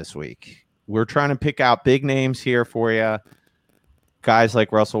Evans this week. We're trying to pick out big names here for you, guys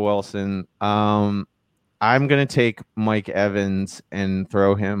like Russell Wilson. I'm going to take Mike Evans and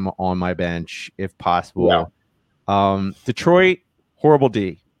throw him on my bench if possible. Yeah. Detroit, horrible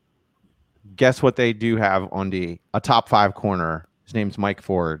D. Guess what they do have on D? A top 5 corner. His name's Mike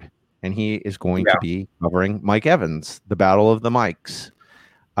Ford, and he is going to be covering Mike Evans, the battle of the Mikes.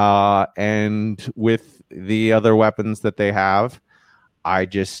 And with the other weapons that they have,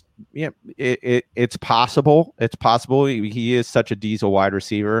 it's possible. It's possible. He is such a diesel wide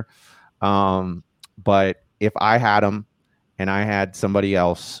receiver. But if I had him and I had somebody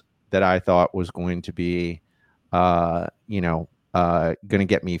else that I thought was going to be, going to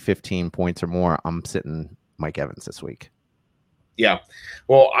get me 15 points or more, I'm sitting Mike Evans this week. Yeah.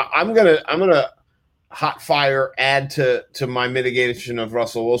 Well, I'm gonna hot fire add to my mitigation of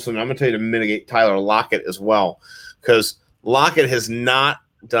Russell Wilson. I'm gonna tell you to mitigate Tyler Lockett as well, because Lockett has not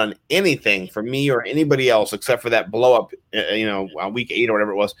done anything for me or anybody else except for that blow up, week 8 or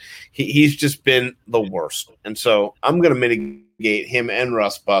whatever it was. He's just been the worst. And so I'm going to mitigate him and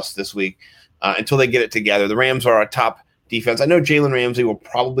Russ Bust this week until they get it together. The Rams are a top defense. I know Jalen Ramsey will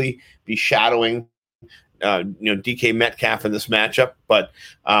probably be shadowing, DK Metcalf in this matchup, but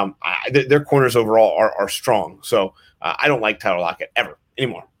their corners overall are strong. So I don't like Tyler Lockett ever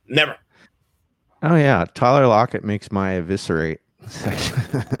anymore. Never. Oh yeah. Tyler Lockett makes my eviscerate.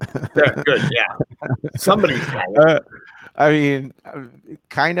 Good, yeah. Somebody's I mean,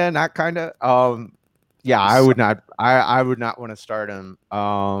 kinda, not kinda. I would not. I would not want to start him.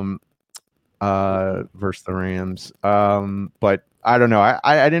 Versus the Rams. But I don't know.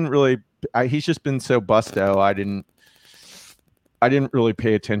 I didn't really. He's just been so busto. I didn't really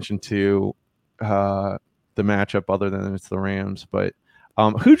pay attention to the matchup other than it's the Rams. But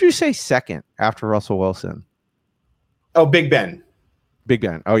who'd you say second after Russell Wilson? Oh, Big Ben. Big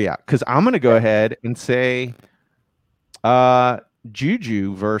Ben. Oh, yeah. Because I'm going to go ahead and say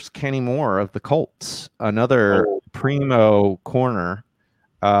Juju versus Kenny Moore of the Colts. Another primo corner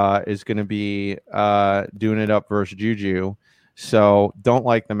is going to be doing it up versus Juju. So don't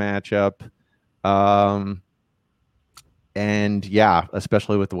like the matchup. And, yeah,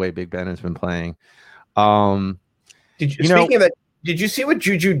 especially with the way Big Ben has been playing. Speaking of that, did you see what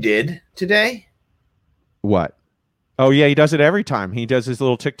Juju did today? What? Oh, yeah, he does it every time. He does his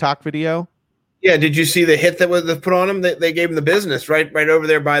little TikTok video. Yeah, did you see the hit that was put on him? They gave him the business right over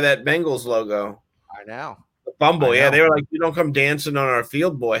there by that Bengals logo. I know. The fumble, yeah. They were like, you don't come dancing on our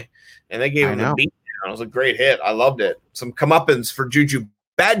field, boy. And they gave him the beat down. It was a great hit. I loved it. Some comeuppance for Juju.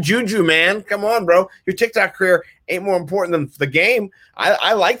 Bad Juju, man. Come on, bro. Your TikTok career ain't more important than the game.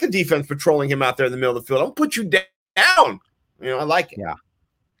 I like the defense patrolling him out there in the middle of the field. I'll put you down. I like it.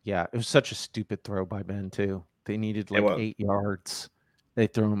 Yeah. It was such a stupid throw by Ben, too. They needed 8 yards. They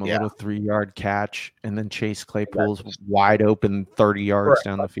throw him a little 3-yard catch, and then Chase Claypool's wide open 30 yards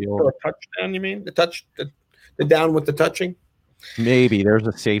down the field. A touchdown, you mean? The down with the touching? Maybe there's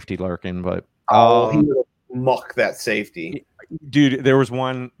a safety lurking, but he would muck that safety. Dude, there was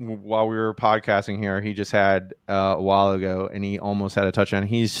one while we were podcasting here. He just had a while ago, and he almost had a touchdown.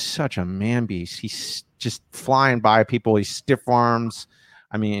 He's such a man beast. He's just flying by people. He stiff arms.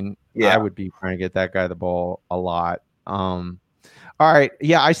 I mean, I would be trying to get that guy the ball a lot. All right.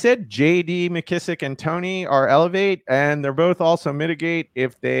 Yeah, I said JD, McKissick, and Tony are elevate, and they're both also mitigate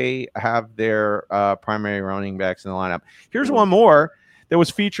if they have their primary running backs in the lineup. Here's one more that was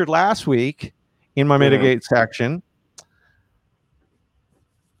featured last week in my mitigate section,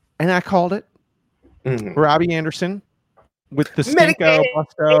 and I called it Robbie Anderson with the Stinko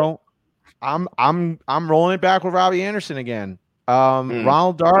Busto. I'm rolling it back with Robbie Anderson again.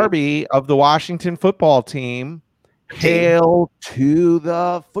 Ronald Darby of the Washington football team. Hail to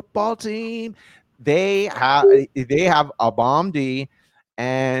the football team. They have a bomb D,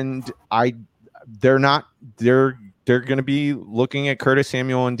 and they're going to be looking at Curtis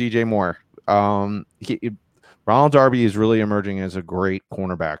Samuel and DJ Moore. Ronald Darby is really emerging as a great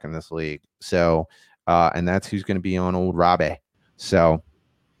cornerback in this league. So, and that's who's going to be on old Robbie. So,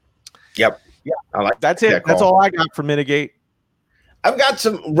 yep. Yeah. I like that's it. That's all I got for mitigate. I've got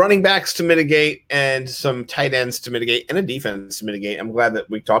some running backs to mitigate and some tight ends to mitigate and a defense to mitigate. I'm glad that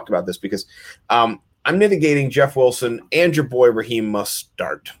we talked about this because I'm mitigating Jeff Wilson and your boy Raheem must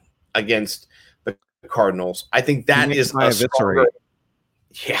start against the Cardinals. I think that is a stronger.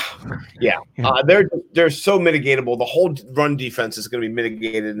 Yeah. They're so mitigatable. The whole run defense is going to be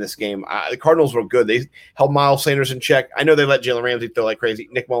mitigated in this game. The Cardinals were good. They held Miles Sanders in check. I know they let Jalen Ramsey throw like crazy.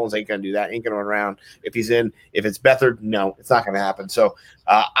 Nick Mullins ain't going to do that. Ain't going to run around. If he's in, if it's Beathard, no, it's not going to happen. So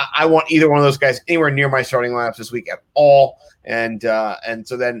I want either one of those guys anywhere near my starting lineups this week at all. And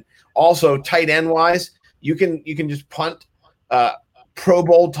so then also tight end wise, you can just punt Pro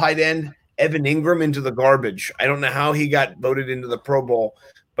Bowl tight end Evan Ingram into the garbage. I don't know how he got voted into the Pro Bowl,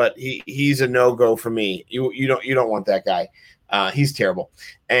 but he's a no-go for me. You don't want that guy. He's terrible.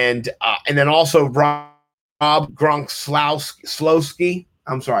 And then also Rob Gronkowski.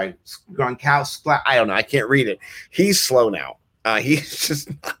 I'm sorry, Gronkowski. I don't know. I can't read it. He's slow now. He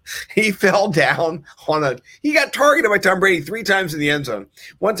fell down he got targeted by Tom Brady 3 times in the end zone.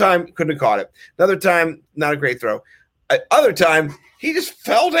 One time couldn't have caught it. Another time, not a great throw. Other time, he just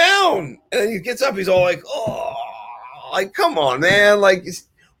fell down, and then he gets up. He's all like, "Oh, like come on, man! Like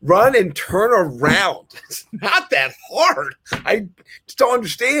run and turn around. It's not that hard. I just don't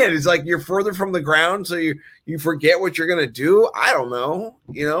understand. It's like you're further from the ground, so you forget what you're gonna do. I don't know,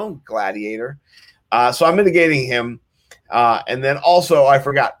 gladiator. So I'm mitigating him, and then also I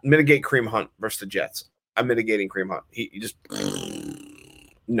forgot mitigate Kareem Hunt versus the Jets. I'm mitigating Kareem Hunt. He just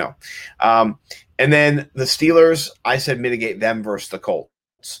no. And then the Steelers, I said mitigate them versus the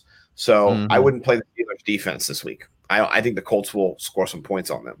Colts. So I wouldn't play the Steelers defense this week. I think the Colts will score some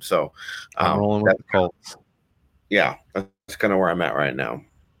points on them. So I'm rolling with the Colts. Yeah, that's kind of where I'm at right now.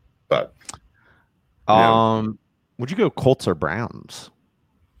 But would you go Colts or Browns?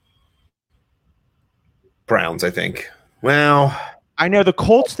 Browns, I think. Well, I know the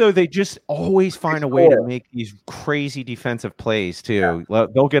Colts, though, they just always find a way to make these crazy defensive plays, too. Yeah.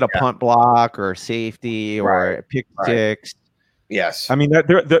 They'll get a punt block or a safety or a pick six. Yes. I mean,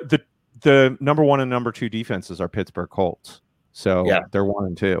 the number 1 and number 2 defenses are Pittsburgh Colts. So they're 1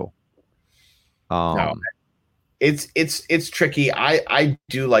 and 2. No. It's tricky. I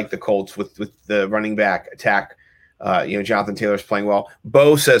do like the Colts with the running back attack. Jonathan Taylor's playing well.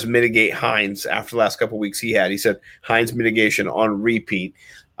 Bo says mitigate Hines after the last couple of weeks he had. He said Hines mitigation on repeat.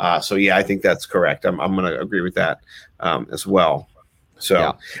 So I think that's correct. I'm going to agree with that as well.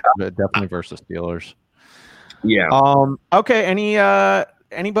 So definitely versus Steelers. Yeah. Okay.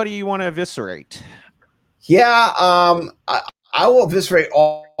 Anybody you want to eviscerate? Yeah. I will eviscerate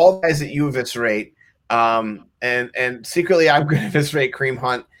all guys that you eviscerate. And secretly I'm going to eviscerate Kareem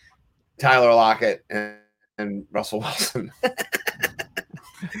Hunt, Tyler Lockett, and Russell Wilson.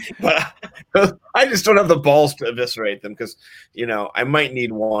 But I just don't have the balls to eviscerate them because, I might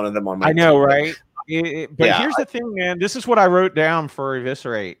need one of them on my team. I know, right? But here's the thing, man. This is what I wrote down for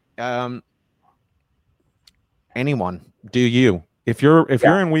eviscerate. Anyone. Do you. If you're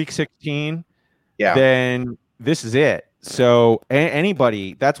in week 16, then this is it. So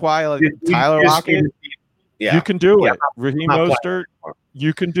anybody. That's why Tyler Lockett, you can do it. Raheem Mostert,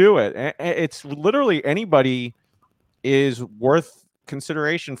 you can do it. It's literally anybody is worth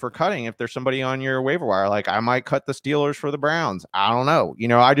consideration for cutting if there's somebody on your waiver wire. Like I might cut the Steelers for the Browns. I don't know.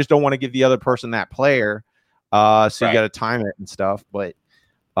 I just don't want to give the other person that player. So you got to time it and stuff. But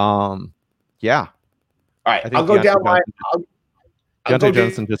Yeah. All right, I I'll think go down my. Deontay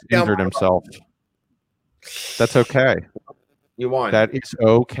Johnson just injured himself. That's okay. You won. That is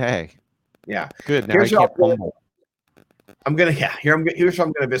okay. Yeah. Good. Now I can't fumble. Here's what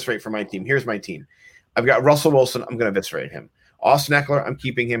I'm gonna eviscerate for my team. Here's my team. I've got Russell Wilson. I'm gonna eviscerate him. Austin Eckler. I'm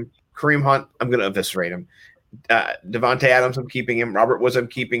keeping him. Kareem Hunt. I'm gonna eviscerate him. Devontae Adams. I'm keeping him. Robert Woods. I'm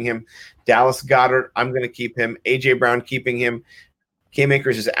keeping him. Dallas Goedert. I'm gonna keep him. AJ Brown. Keeping him. Cam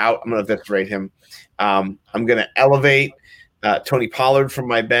Akers is out. I'm gonna eviscerate him. I'm gonna elevate Tony Pollard from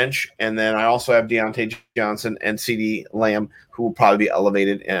my bench, and then I also have Deontay Johnson and CeeDee Lamb, who will probably be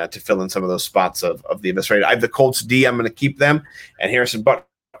elevated to fill in some of those spots of the eviscerated. I have the Colts D. I'm going to keep them, and Harrison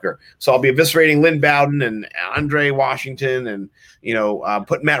Butker. So I'll be eviscerating Lynn Bowden and Andre Washington, and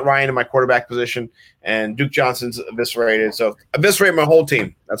put Matt Ryan in my quarterback position, and Duke Johnson's eviscerated. So eviscerate my whole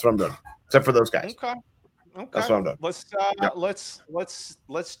team. That's what I'm doing, except for those guys. Okay. That's what I'm doing.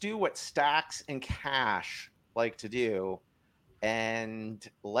 Let's do what Stacks and Cash like to do. And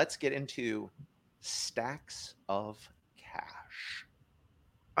let's get into stacks of cash.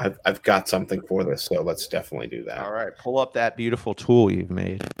 I've got something for this, so let's definitely do that. All right, pull up that beautiful tool you've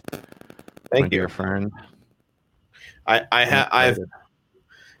made. Thank you, dear friend. I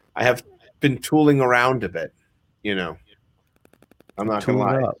have been tooling around a bit. I'm not gonna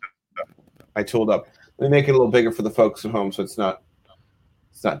lie. I tooled up. Let me make it a little bigger for the folks at home, so it's not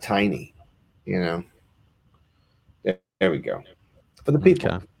tiny. There we go. For the people.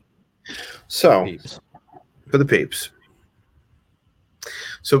 Okay. So, for the peeps.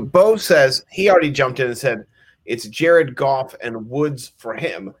 So, Bo says he already jumped in and said it's Jared Goff and Woods for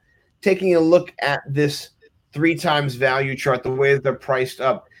him. Taking a look at this 3 times value chart, the way that they're priced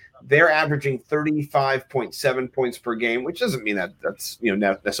up, they're averaging 35.7 points per game, which doesn't mean that's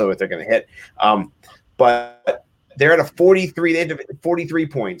necessarily what they're going to hit. But they're at a 43. They had to hit 43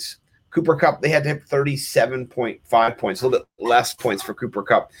 points. Cooper Kupp, they had to hit 37.5 points, a little bit less points for Cooper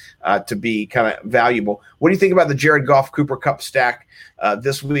Kupp to be kind of valuable. What do you think about the Jared Goff Cooper Kupp stack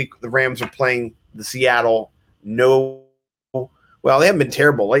this week? The Rams are playing the Seattle. Well, they haven't been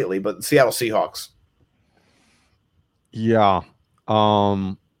terrible lately, but the Seattle Seahawks. Yeah.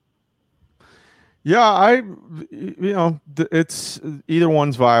 It's either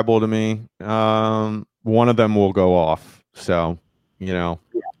one's viable to me. One of them will go off. So,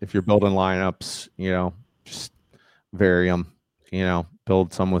 if you're building lineups, just vary them,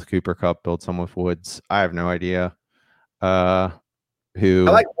 build some with Cooper Kupp, build some with Woods. I have no idea who. I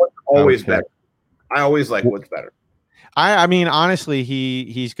like Woods always better. I always like Woods better. I mean, honestly,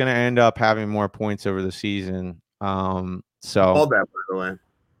 he's going to end up having more points over the season. All that, by the way.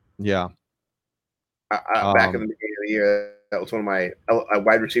 Yeah. Back in the beginning of the year, that was one of my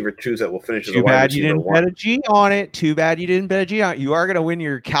wide receiver 2s that will finish as a Too wide bad receiver you didn't 1. bet a G on it. Too bad you didn't bet a G on it. You are going to win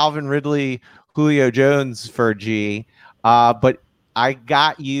your Calvin Ridley, Julio Jones for a G. But I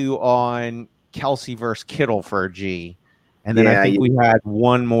got you on Kelsey versus Kittle for a G. And then I think we had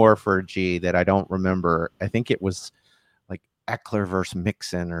one more for a G that I don't remember. I think it was like Eckler versus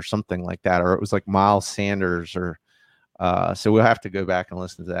Mixon or something like that. Or it was like Miles Sanders or so we'll have to go back and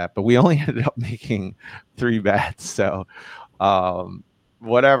listen to that. But we only ended up making 3 bets. So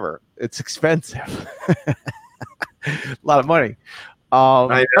whatever. It's expensive. A lot of money.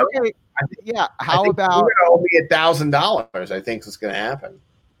 I know. Okay. Yeah. How about you're gonna owe me $1,000? I think is going to happen.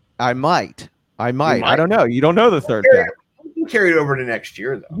 I might. I don't know. You don't know the third bet. You can carry it over to next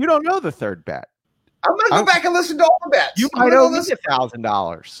year, though. You don't know the third bet. I'm going to go back and listen to all the bets. You might owe me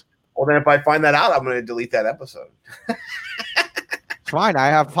 $1,000. Well, then if I find that out, I'm going to delete that episode. It's fine. I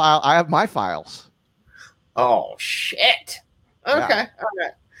have my files. Oh shit. Okay. Yeah. All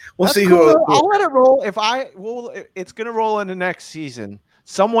right. We'll That's see cool. who. I'll let it roll. It's going to roll into next season.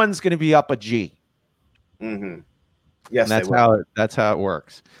 Someone's going to be up a G. Mm-hmm. Yes, and that's how it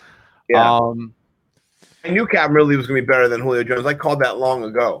works. Yeah. I knew Calvin Ridley was going to be better than Julio Jones. I called that long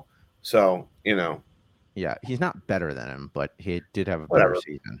ago. So Yeah, he's not better than him, but he did have a Whatever. better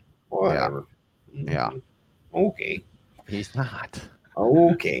season. Whatever. Yeah. Okay. He's not.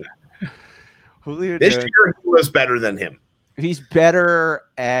 Okay. Julio this Jones, year he was better than him. He's better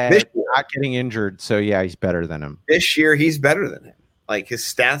at not getting injured. So yeah, he's better than him. This year he's better than him. Like his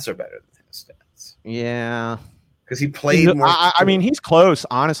stats are better than his stats. Yeah. Because he played more. I mean, he's close.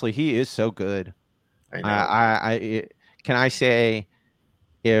 Honestly, he is so good. I know. Can I say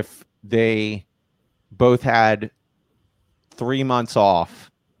if they both had 3 months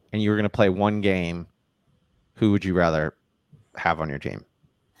off and you were going to play one game, who would you rather have on your team?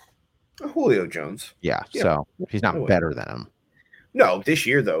 Julio Jones. Yeah. So he's not better than him. No, this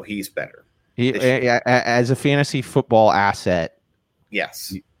year though, he's better. As a fantasy football asset,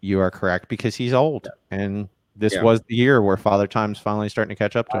 Yes. You are correct, because he's old, and this was the year where Father Time's finally starting to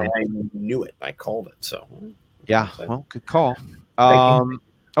catch up to him. I knew it. I called it. So yeah, well, good call.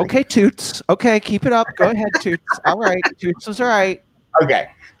 Okay, Toots. Okay, keep it up. Go ahead, Toots. All right, Toots was right. Okay,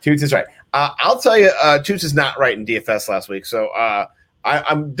 Toots is right. I'll tell you, Toots is not right in DFS last week. So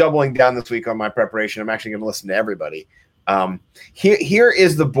I'm doubling down this week on my preparation. I'm actually going to listen to everybody. Here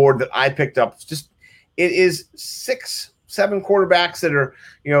is the board that I picked up. It is 6-7 quarterbacks that are,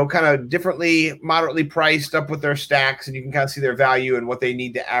 kind of differently, moderately priced up with their stacks, and you can kind of see their value and what they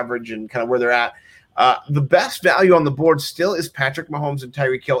need to average and kind of where they're at. The best value on the board still is Patrick Mahomes and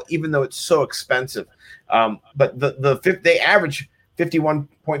Tyreek Hill, even though it's so expensive. But they average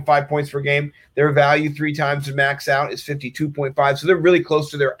 51.5 points per game. Their value 3 times to max out is 52.5. So they're really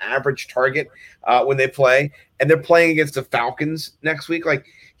close to their average target when they play. And they're playing against the Falcons next week. Like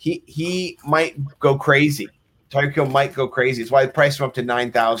he might go crazy. Tyreek Hill might go crazy. It's why I priced him up to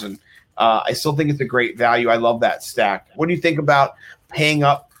 9,000. I still think it's a great value. I love that stack. What do you think about paying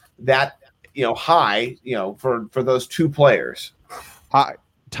up that high for those 2 players?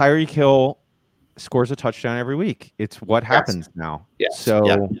 Tyreek Hill scores a touchdown every week. It's what happens now. Yes.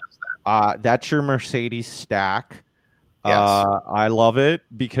 So that's your Mercedes stack. Yes. I love it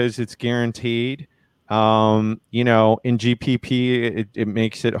because it's guaranteed. In GPP, it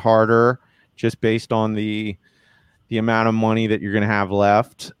makes it harder just based on the amount of money that you're going to have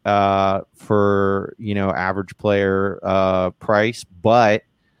left for average player price, but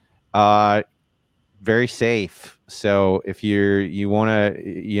very safe. So if you want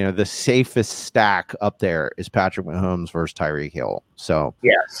to, the safest stack up there is Patrick Mahomes versus Tyreek Hill. So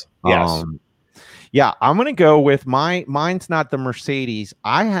yes. I'm going to go with mine's not the Mercedes.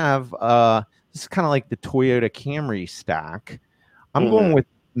 I have this is kind of like the Toyota Camry stack. I'm going with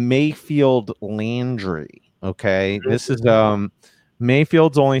Mayfield Landry. Okay, this is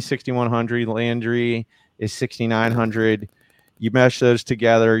Mayfield's only 6,100. Landry is 6,900. You mesh those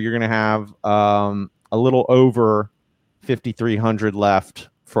together, you're going to have a little over 5,300 left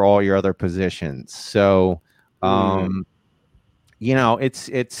for all your other positions. So,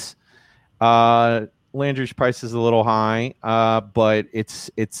 it's Landry's price is a little high, but it's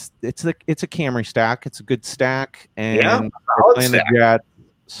a Camry stack. It's a good stack, and they're playing the Jets.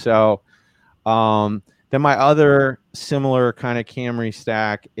 So, then my other similar kind of Camry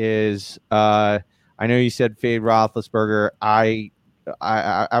stack is I know you said fade Roethlisberger. I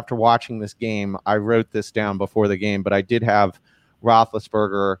after watching this game, I wrote this down before the game, but I did have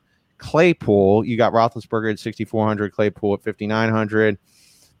Roethlisberger, Claypool. You got Roethlisberger at 6,400, Claypool at 5,900.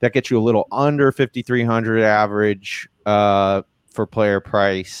 That gets you a little under 5,300 average for player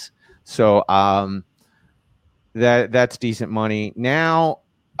price. So that's decent money. Now,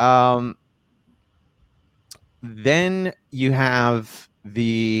 then you have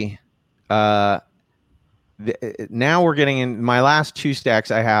now we're getting in my last 2 stacks.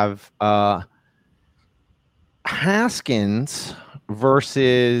 I have Haskins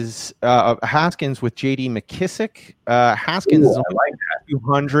versus Haskins with JD McKissick. Haskins is only like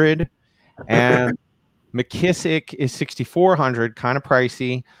 200, and McKissick is 6,400, kind of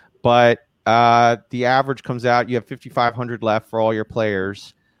pricey, but the average comes out. You have 5,500 left for all your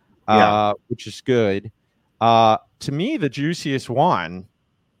players, which is good. To me, the juiciest one,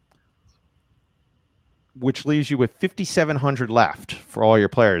 which leaves you with 5,700 left for all your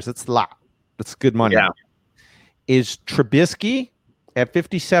players. That's a lot. That's good money. Yeah. Is Trubisky at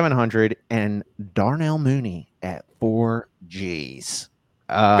 5,700 and Darnell Mooney at 4 Gs.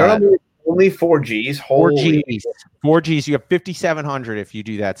 Only 4 Gs. 4 Gs. 4 Gs. You have 5,700 if you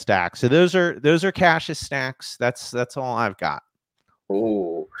do that stack. So those are Cash's stacks. That's all I've got.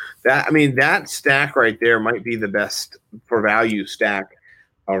 Oh, that stack right there might be the best for value stack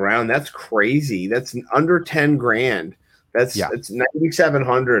around. That's crazy. That's under 10 grand. It's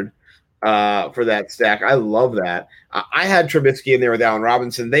 9,700 for that stack. I love that. I had Trubisky in there with Allen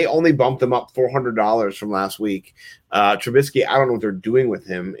Robinson. They only bumped him up $400 from last week. Trubisky, I don't know what they're doing with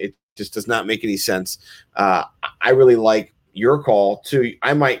him. It just does not make any sense. I really like your call too.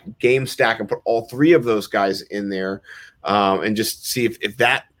 I might game stack and put all 3 of those guys in there, and just see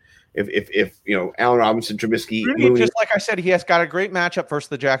if Allen Robinson, Trubisky, Mooney. Just like I said, he has got a great matchup versus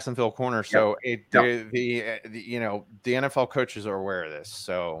the Jacksonville corner. So the NFL coaches are aware of this.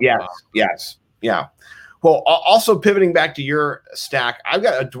 So yes. Well, also pivoting back to your stack, I've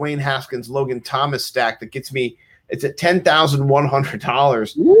got a Dwayne Haskins, Logan Thomas stack that gets me. It's at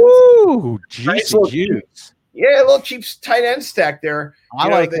 $10,100. Woo, juice. Yeah, a little cheap tight end stack there. I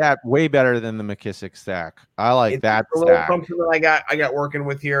like that way better than the McKissick stack. I like that a little something that I got working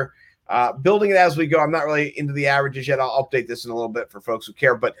with here. building it as we go. I'm not really into the averages yet. I'll update this in a little bit for folks who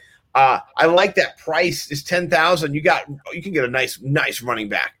care. But I like that price is 10,000. You can get a nice running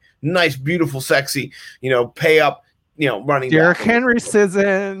back, nice, beautiful, sexy. Pay up. Running Derrick back. Henry's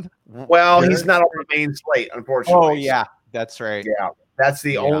in. Well, he's not on the main slate, unfortunately. Oh yeah, that's right. Yeah, that's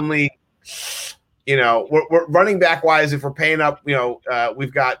the only. We're running back wise. If we're paying up,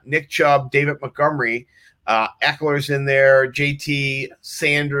 we've got Nick Chubb, David Montgomery, Eckler's in there. JT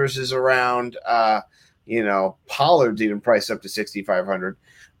Sanders is around. Pollard's even priced up to 6,500.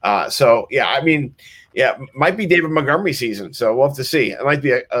 Might be David Montgomery season. So we'll have to see. It might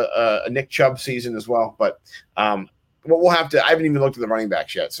be a Nick Chubb season as well. But we'll have to. I haven't even looked at the running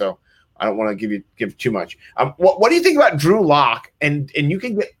backs yet, so I don't want to give too much. What do you think about Drew Lock? And you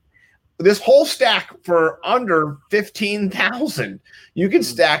can get this whole stack for under 15,000. You can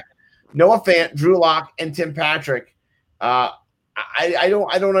stack Noah Fant, Drew Lock, and Tim Patrick. I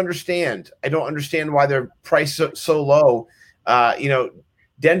don't understand. I don't understand why they're priced so low.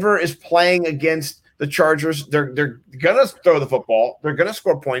 Denver is playing against the Chargers. They're gonna throw the football. They're gonna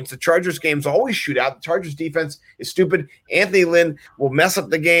score points. The Chargers games always shoot out. The Chargers defense is stupid. Anthony Lynn will mess up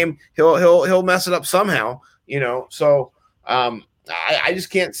the game. He'll mess it up somehow. So I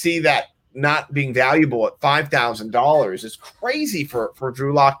just can't see that not being valuable at $5,000. It's crazy for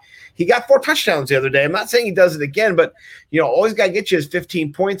Drew Lock. He got 4 touchdowns the other day. I'm not saying he does it again, but all he's got to get you is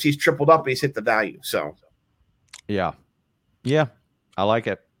 15 points. He's tripled up and he's hit the value. So yeah, I like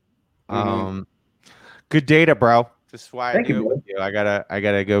it. Good data, bro. This is why I do it with you. I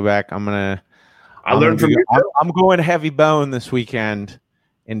gotta go back. I'm going heavy bone this weekend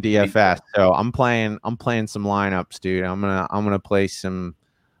in DFS. So I'm playing some lineups, dude. I'm gonna play some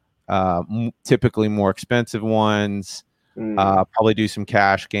typically more expensive ones. Probably do some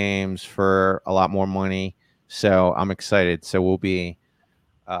cash games for a lot more money. So I'm excited. So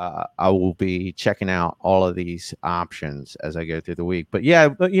I will be checking out all of these options as I go through the week. But yeah,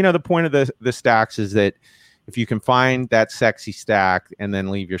 the point of the stacks is that if you can find that sexy stack and then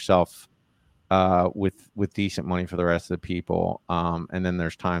leave yourself with decent money for the rest of the people, and then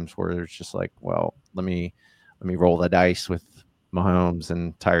there's times where there's just like, well, let me roll the dice with Mahomes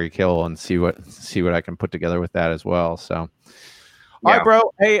and Tyreek Hill and see what I can put together with that as well. So, all right, bro.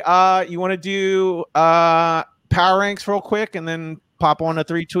 Hey, you want to do power ranks real quick and then pop on to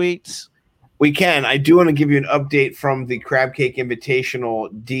 3 tweets? We can. I do want to give you an update from the Crab Cake Invitational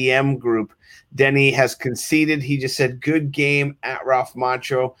DM group. Denny has conceded. He just said, "Good game at Ralph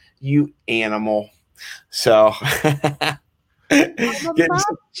Macho, you animal." So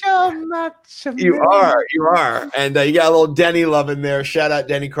macho, you are. And you got a little Denny love in there. Shout out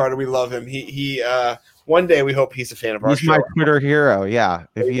Denny Carter. We love him. He one day we hope he's a fan of our show. He's my Twitter hero. Yeah.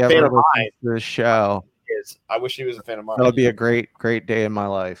 If he ever listens to the show. I wish he was a fan of mine. That would be a great day in my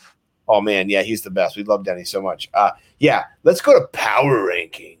life. Oh man, yeah, he's the best. We love Denny so much. Let's go to power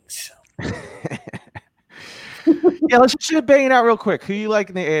rankings. Yeah, let's just bang it out real quick. Who you like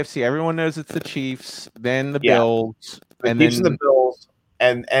in the AFC? Everyone knows it's the Chiefs, then the Bills, and then the Bills,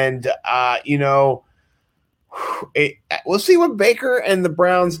 we'll see what Baker and the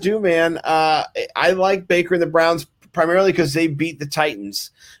Browns do, man. I like Baker and the Browns primarily because they beat the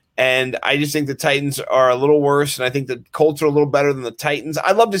Titans. And I just think the Titans are a little worse, and I think the Colts are a little better than the Titans.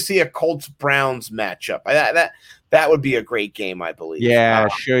 I'd love to see a Colts-Browns matchup. That would be a great game, I believe. Yeah,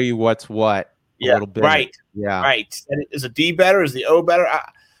 show you what's what. A little bit. Right. Yeah. Right. And is the D better? Is the O better?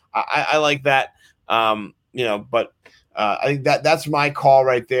 I like that. But I think that's my call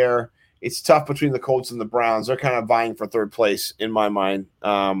right there. It's tough between the Colts and the Browns. They're kind of vying for third place in my mind.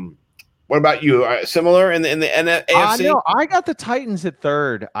 What about you? Similar in the AFC? No, I got the Titans at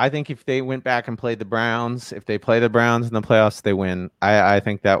third. I think if they went back and played the Browns, if they play the Browns in the playoffs, they win. I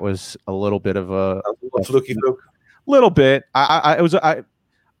think that was a little bit of a fluky look. Little bit. I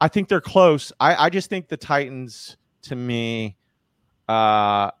think they're close. I just think the Titans, to me,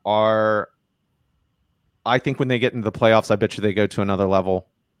 are. I think when they get into the playoffs, I bet you they go to another level.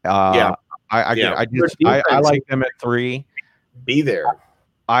 I like them at 3. Be there.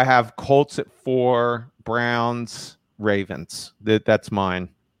 I have Colts at 4, Browns, Ravens. That's mine.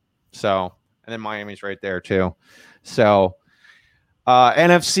 So, and then Miami's right there too. So,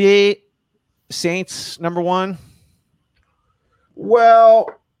 NFC, Saints number 1. Well,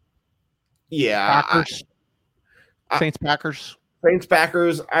 yeah, Packers. Saints, Packers. Saints,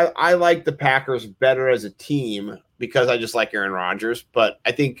 Packers. I like the Packers better as a team because I just like Aaron Rodgers, but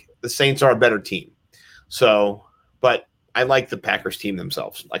I think the Saints are a better team. So, but I like the Packers team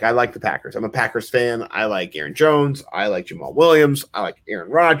themselves. Like, I like the Packers. I'm a Packers fan. I like Aaron Jones. I like Jamal Williams. I like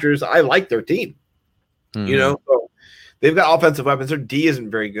Aaron Rodgers. I like their team. So they've got offensive weapons. Their D isn't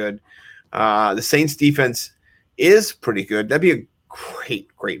very good. The Saints defense is pretty good. That'd be a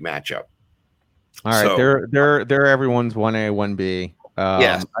great matchup. All right, they're everyone's 1A, 1B.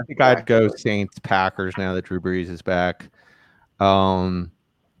 Yes, I think I'd go Saints Packers now that Drew Brees is back. I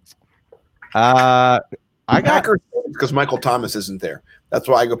got Packers because Michael Thomas isn't there. That's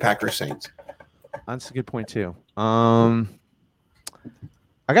why I go Packers Saints. That's a good point too. I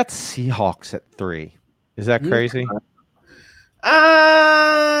got Seahawks at 3. Is that crazy?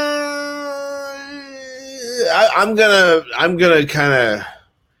 I'm gonna kind of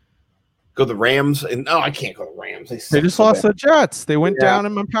go the Rams, and no, I can't go the Rams. They just lost the Jets. They went down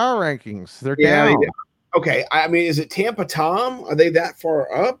in my power rankings. They're down. Okay, I mean, is it Tampa Tom? Are they that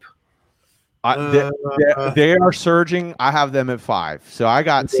far up? They are surging. I have them at 5. So I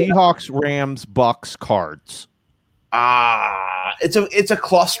got Seahawks, Rams, Bucks, Cards. It's a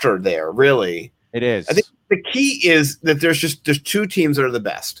cluster there, really. It is. I think the key is that there's 2 teams that are the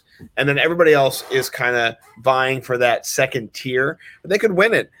best, and then everybody else is kind of vying for that second tier. They could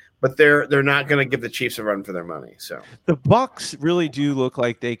win it, but they're not going to give the Chiefs a run for their money. So the Bucks really do look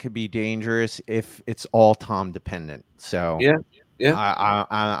like they could be dangerous if it's all Tom dependent. So yeah.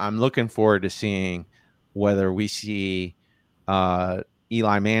 I'm looking forward to seeing whether we see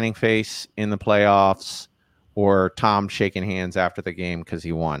Eli Manning face in the playoffs or Tom shaking hands after the game because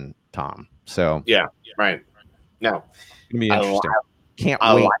he won. Tom. So yeah, right. No, it's gonna be interesting. Can't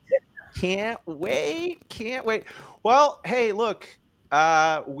wait. Can't wait. Well, hey, look,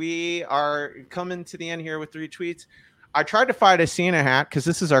 we are coming to the end here with 3 tweets. I tried to find a Santa hat because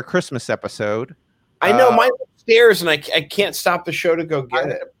this is our Christmas episode. I know mine's upstairs, and I can't stop the show to go get it. I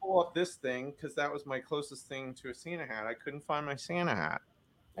had to pull up this thing because that was my closest thing to a Santa hat. I couldn't find my Santa hat.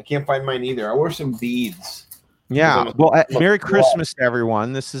 I can't find mine either. I wore some beads. Yeah. Well, Merry Christmas,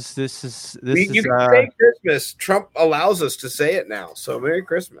 everyone. This is. You can say Christmas. Trump allows us to say it now. So Merry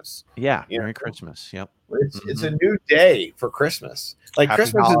Christmas. Yeah. Merry Christmas. Yep. It's a new day for Christmas. Like happy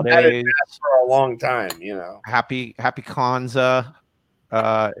Christmas holidays. Has been for a long time. Happy Kwanzaa.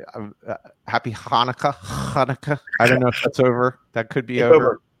 Happy Hanukkah. I don't know if that's over. That could be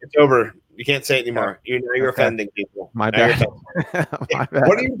over. It's over. You can't say it anymore. You're offending people. My bad. My bad.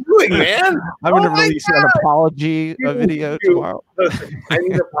 What are you doing, man? I'm going to release an apology video tomorrow. Listen, I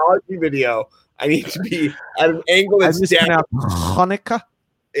need an apology video. I need to be at an angle that's down. Hanukkah?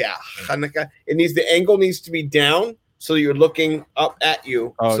 Yeah, Hanukkah. The angle needs to be down so you're looking up at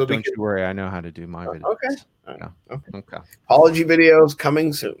you. Oh, so don't you worry. I know how to do my videos. Okay. Okay. Apology videos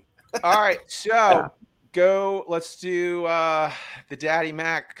coming soon. All right. So let's do the Daddy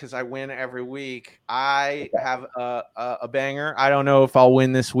Mac because I win every week. I have a banger. I don't know if I'll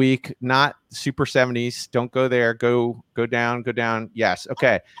win this week. Not Super 70s. Don't go there. Go down. Yes.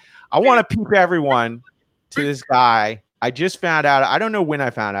 Okay. I want to peep everyone to this guy. I just found out. I don't know when I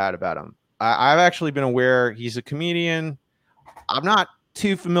found out about him. I've actually been aware he's a comedian. I'm not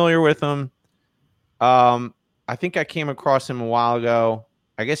too familiar with him. I think I came across him a while ago.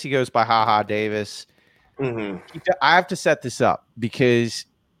 I guess he goes by Ha Davis. Mm-hmm. I have to set this up because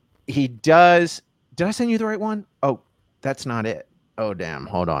he does. Did I send you the right one? Oh, that's not it. Oh, damn.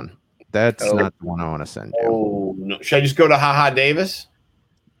 Hold on. That's not the one I want to send you. Oh, no. Should I just go to Ha Davis?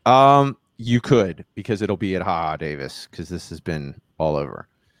 You could because it'll be at Ha Davis because this has been all over.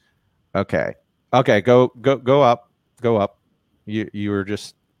 Okay. Go up. Go up. You were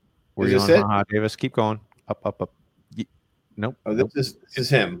just. Were you on Ha Davis? Keep going. Up. Nope. Oh, this is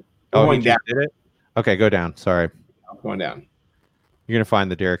him. Oh, he just did it? Okay, go down. Sorry. I'm going down. You're going to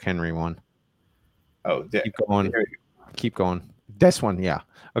find the Derrick Henry one. Oh, keep going. Keep going. This one, yeah.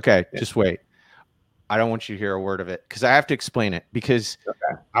 Okay, just wait. I don't want you to hear a word of it because I have to explain it because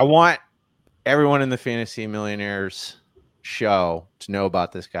I want everyone in the Fantasy Millionaires show to know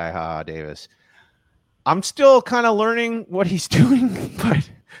about this guy, Ha Davis. I'm still kind of learning what he's doing, but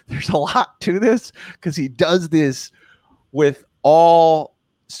there's a lot to this because he does this with all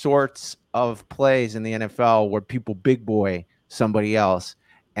sorts of plays in the NFL where people big boy somebody else,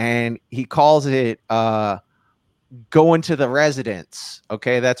 and he calls it going to the residence.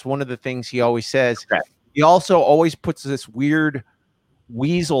 Okay, that's one of the things he always says. Okay. He also always puts this weird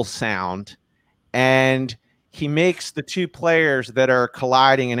weasel sound, and he makes the 2 players that are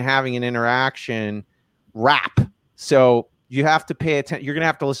colliding and having an interaction rap. So you have to pay attention. You're going to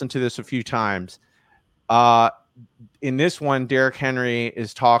have to listen to this a few times. In this one, Derrick Henry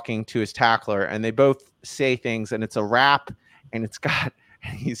is talking to his tackler, and they both say things, and it's a rap, and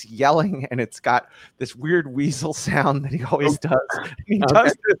he's yelling, and it's got this weird weasel sound that he always does. He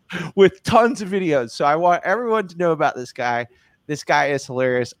does this with tons of videos. So I want everyone to know about this guy. This guy is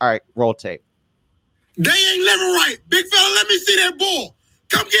hilarious. All right, roll tape. They ain't living right. Big fella, let me see that ball.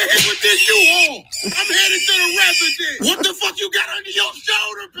 Come get hit with this U-Haul. I'm headed to the residence. What the fuck you got under your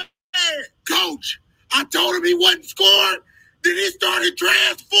shoulder pad? Coach, I told him he wasn't scoring. Then he started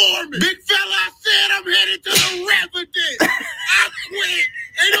transforming. Big fella, I said I'm headed to the residence. I quit.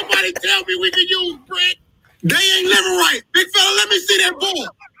 Ain't nobody tell me we can use brick. They ain't living right. Big fella, let me see that ball.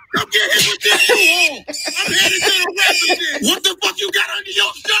 Come get hit with this U-Haul. I'm headed to the residence. What the fuck you got under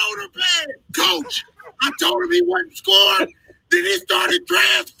your shoulder pad? Coach, I told him he wasn't scoring. Then he started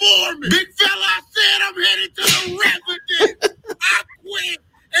transforming. Big fella, I said I'm headed to the residence. I quit.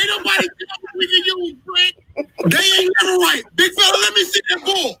 Ain't nobody tell me we can use brick. They ain't never right. Big fella, let me see that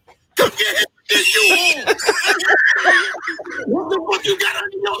ball. Come get hit with this U-Haul. What the fuck you got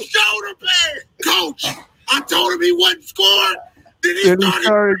under your shoulder pad? Coach, I told him he wasn't scoring. Then he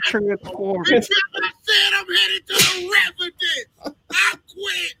started transforming. Big fella, I said I'm headed to the residence. I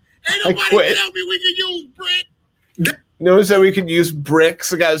quit. Ain't nobody tell me we can use brick. Notice that we could use bricks.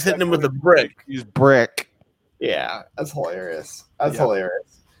 The guy was hitting him with a brick. Use brick. Yeah, that's hilarious. That's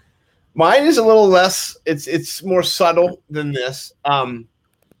hilarious. Mine is a little less. It's more subtle than this.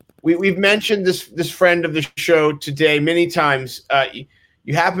 We've mentioned this friend of the show today many times.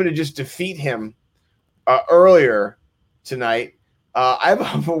 You happen to just defeat him earlier tonight. I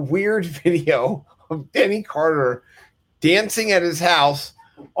have a weird video of Denny Carter dancing at his house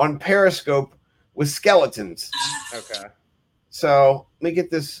on Periscope with skeletons. Okay. So let me get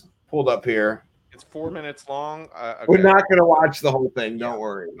this pulled up here. It's 4 minutes long. Okay. We're not going to watch the whole thing. Don't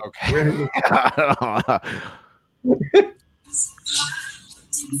worry. Okay.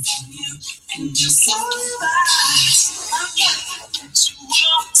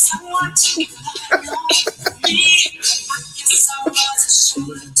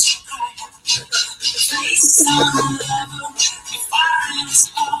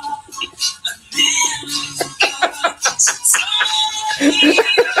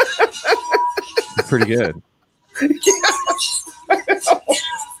 Pretty good.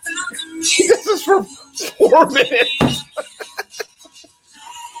 This is for 4 minutes.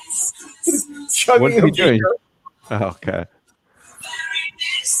 What are you doing? Oh, okay.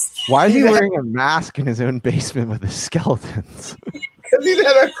 Why is he wearing a mask in his own basement with his skeletons? Because he's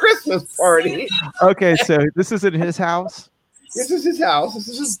at a Christmas party. Okay, so this is in his house? This is his house. This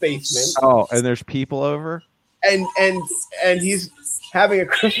is his basement. Oh, and there's people over? And he's having a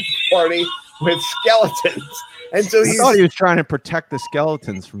Christmas party with skeletons. And so I thought he was trying to protect the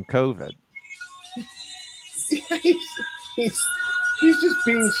skeletons from COVID. He's just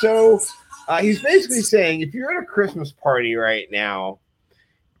being so he's basically saying if you're at a Christmas party right now,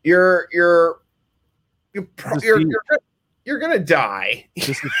 you're gonna die.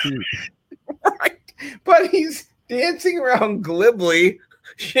 Just a few. Right. But he's dancing around glibly,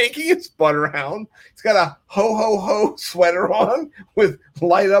 shaking his butt around. He's got a ho ho ho sweater on with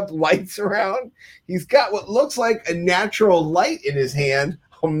light up lights around. He's got what looks like a natural light in his hand,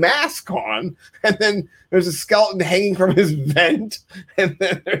 a mask on, and then there's a skeleton hanging from his vent, and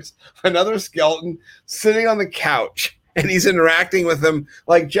then there's another skeleton sitting on the couch, and he's interacting with them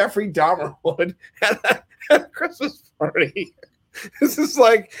like Jeffrey Dahmer would at a Christmas party. This is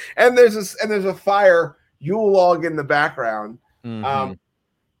like, and there's a fire Yule log in the background. Mm-hmm.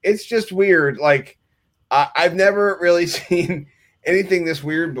 It's just weird. Like I've never really seen anything this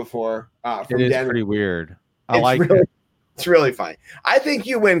weird before. From it is Denver. pretty weird. It's really funny. I think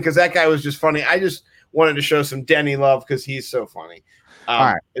you win because that guy was just funny. I just wanted to show some Denny love because he's so funny.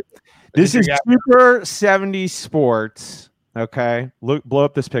 All right. This is Super 70s Sports. Okay. Blow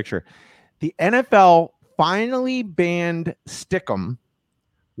up this picture. The NFL finally banned Stickum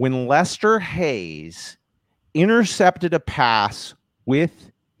when Lester Hayes intercepted a pass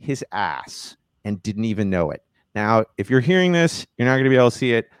with his ass and didn't even know it. Now, if you're hearing this, you're not going to be able to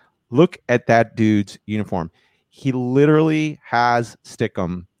see it. Look at that dude's uniform. He literally has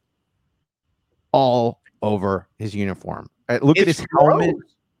Stickum all over his uniform. Look at his helmet.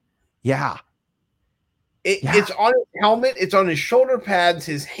 Yeah. It's on his helmet. It's on his shoulder pads,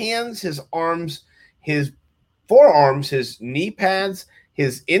 his hands, his arms, his forearms, his knee pads,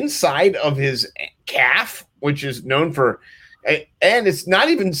 his inside of his calf, which is known for, and it's not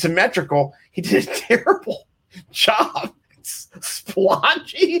even symmetrical. He did a terrible job. It's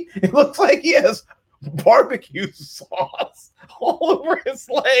splotchy. It looks like he has barbecue sauce all over his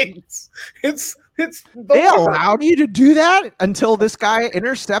legs. They allowed you to do that until this guy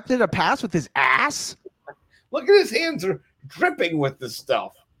intercepted a pass with his ass. Look at his hands are dripping with this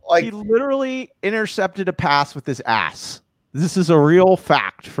stuff. Like he literally intercepted a pass with his ass. This is a real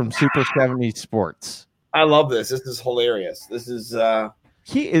fact from Super 70s Sports. I love this. This is hilarious. This is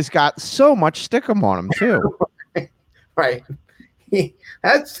he has got so much Stickum on him too. Right.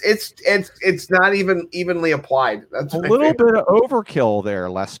 It's not even evenly applied. That's a little bit of overkill there,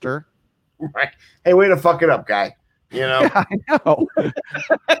 Lester. Right. Hey, way to fuck it up, guy. You know. Yeah, I know.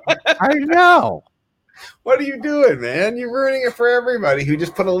 I know. What are you doing, man? You're ruining it for everybody who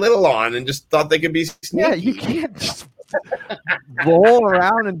just put a little on and just thought they could be sneaky. Yeah, you can't just roll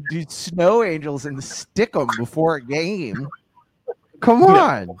around and do snow angels and stick them before a game. Come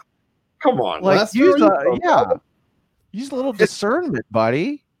on. Yeah. Come on. Like, use a little discernment,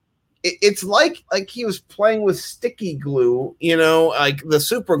 buddy. It's like he was playing with sticky glue, you know, like the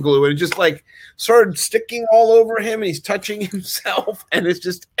super glue, and it just like started sticking all over him, and he's touching himself, and it's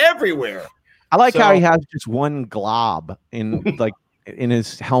just everywhere. I like how he has just one glob in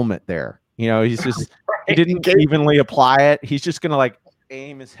his helmet there. You know, he's just he didn't evenly apply it. He's just gonna like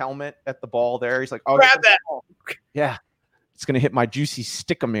aim his helmet at the ball there. He's like, oh, grab that. Yeah, it's gonna hit my juicy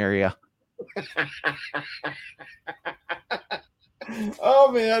stickum area.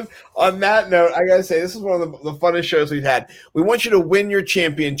 Oh man! On that note, I gotta say this is one of the funnest shows we've had. We want you to win your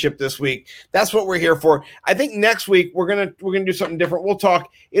championship this week. That's what we're here for. I think next week we're gonna do something different. We'll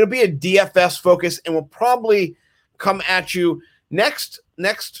talk. It'll be a DFS focus, and we'll probably come at you next.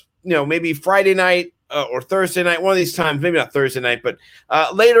 Maybe Friday night or Thursday night. One of these times, maybe not Thursday night, but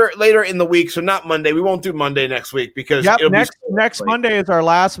later in the week. So not Monday. We won't do Monday next week because next Monday is our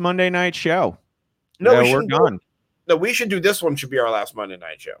last Monday night show. No, we're done. No, we should do this one. Should be our last Monday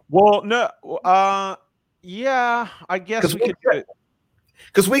night show. Well, no, yeah, I guess we could do it.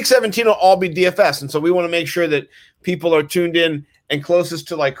 Because week 17 will all be DFS, and so we want to make sure that people are tuned in and closest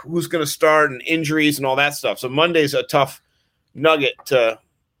to like who's going to start and injuries and all that stuff. So Monday's a tough nugget to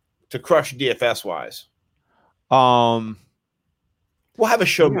crush DFS wise. We'll have a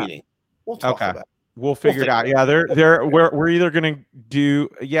show meeting. We'll talk about it. We'll figure it out. Yeah, we're either going to do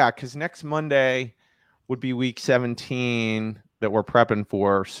because next Monday would be week 17 that we're prepping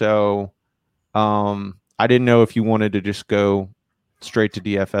for. So I didn't know if you wanted to just go straight to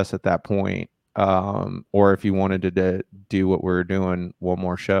DFS at that point, or if you wanted to do what we're doing one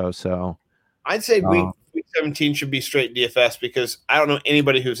more show. So I'd say week 17 should be straight DFS because I don't know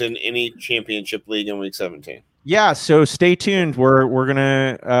anybody who's in any championship league in week 17. Yeah, so stay tuned. We're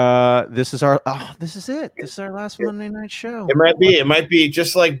gonna this is it. This is our last Monday night show. It might be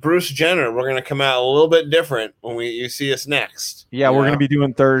just like Bruce Jenner. We're gonna come out a little bit different when you see us next. Yeah, we're gonna be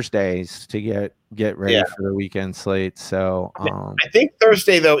doing Thursdays to get ready for the weekend slate. So I think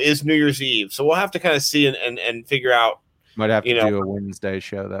Thursday though is New Year's Eve, so we'll have to kind of see and figure out. Might have to do a Wednesday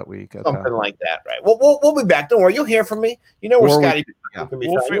show that week. Okay. Something like that, right? We'll be back. Don't worry, you'll hear from me. You know where Scotty.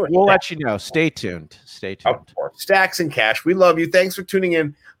 We'll let you know. Stay tuned. Of course. Stacks and Cash. We love you. Thanks for tuning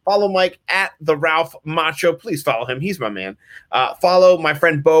in. Follow Mike at the Ralph Macho. Please follow him. He's my man. Follow my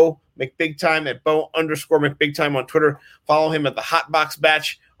friend Bo McBigtime at Bo_McBigtime on Twitter. Follow him at the Hotbox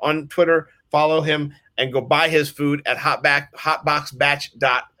Batch on Twitter. Follow him and go buy his food at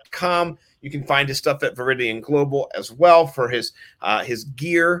hotboxbatch.com. You can find his stuff at Viridian Global as well for his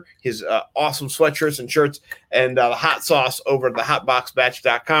gear, his awesome sweatshirts and shirts, and the hot sauce over at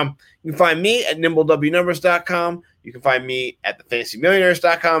thehotboxbatch.com. You can find me at nimblewnumbers.com. You can find me at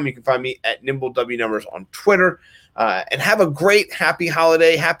thefantasymillionaires.com. You can find me at nimblewnumbers on Twitter. And have a great, happy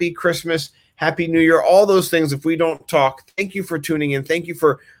holiday, happy Christmas, happy New Year, all those things. If we don't talk, thank you for tuning in. Thank you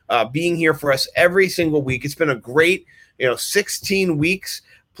for being here for us every single week. It's been a great 16 weeks.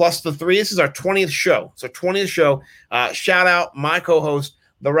 Plus the 3. This is our 20th show. So 20th show. Shout out my co-host,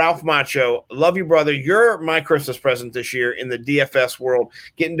 the Ralph Macho. Love you, brother. You're my Christmas present this year in the DFS world.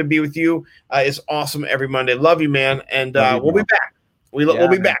 Getting to be with you is awesome every Monday. Love you, man. And we'll be back. We'll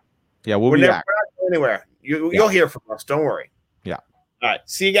be back. Yeah, we'll be back. We're not going anywhere. You'll hear from us. Don't worry. Yeah. All right.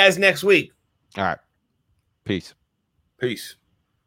 See you guys next week. All right. Peace. Peace.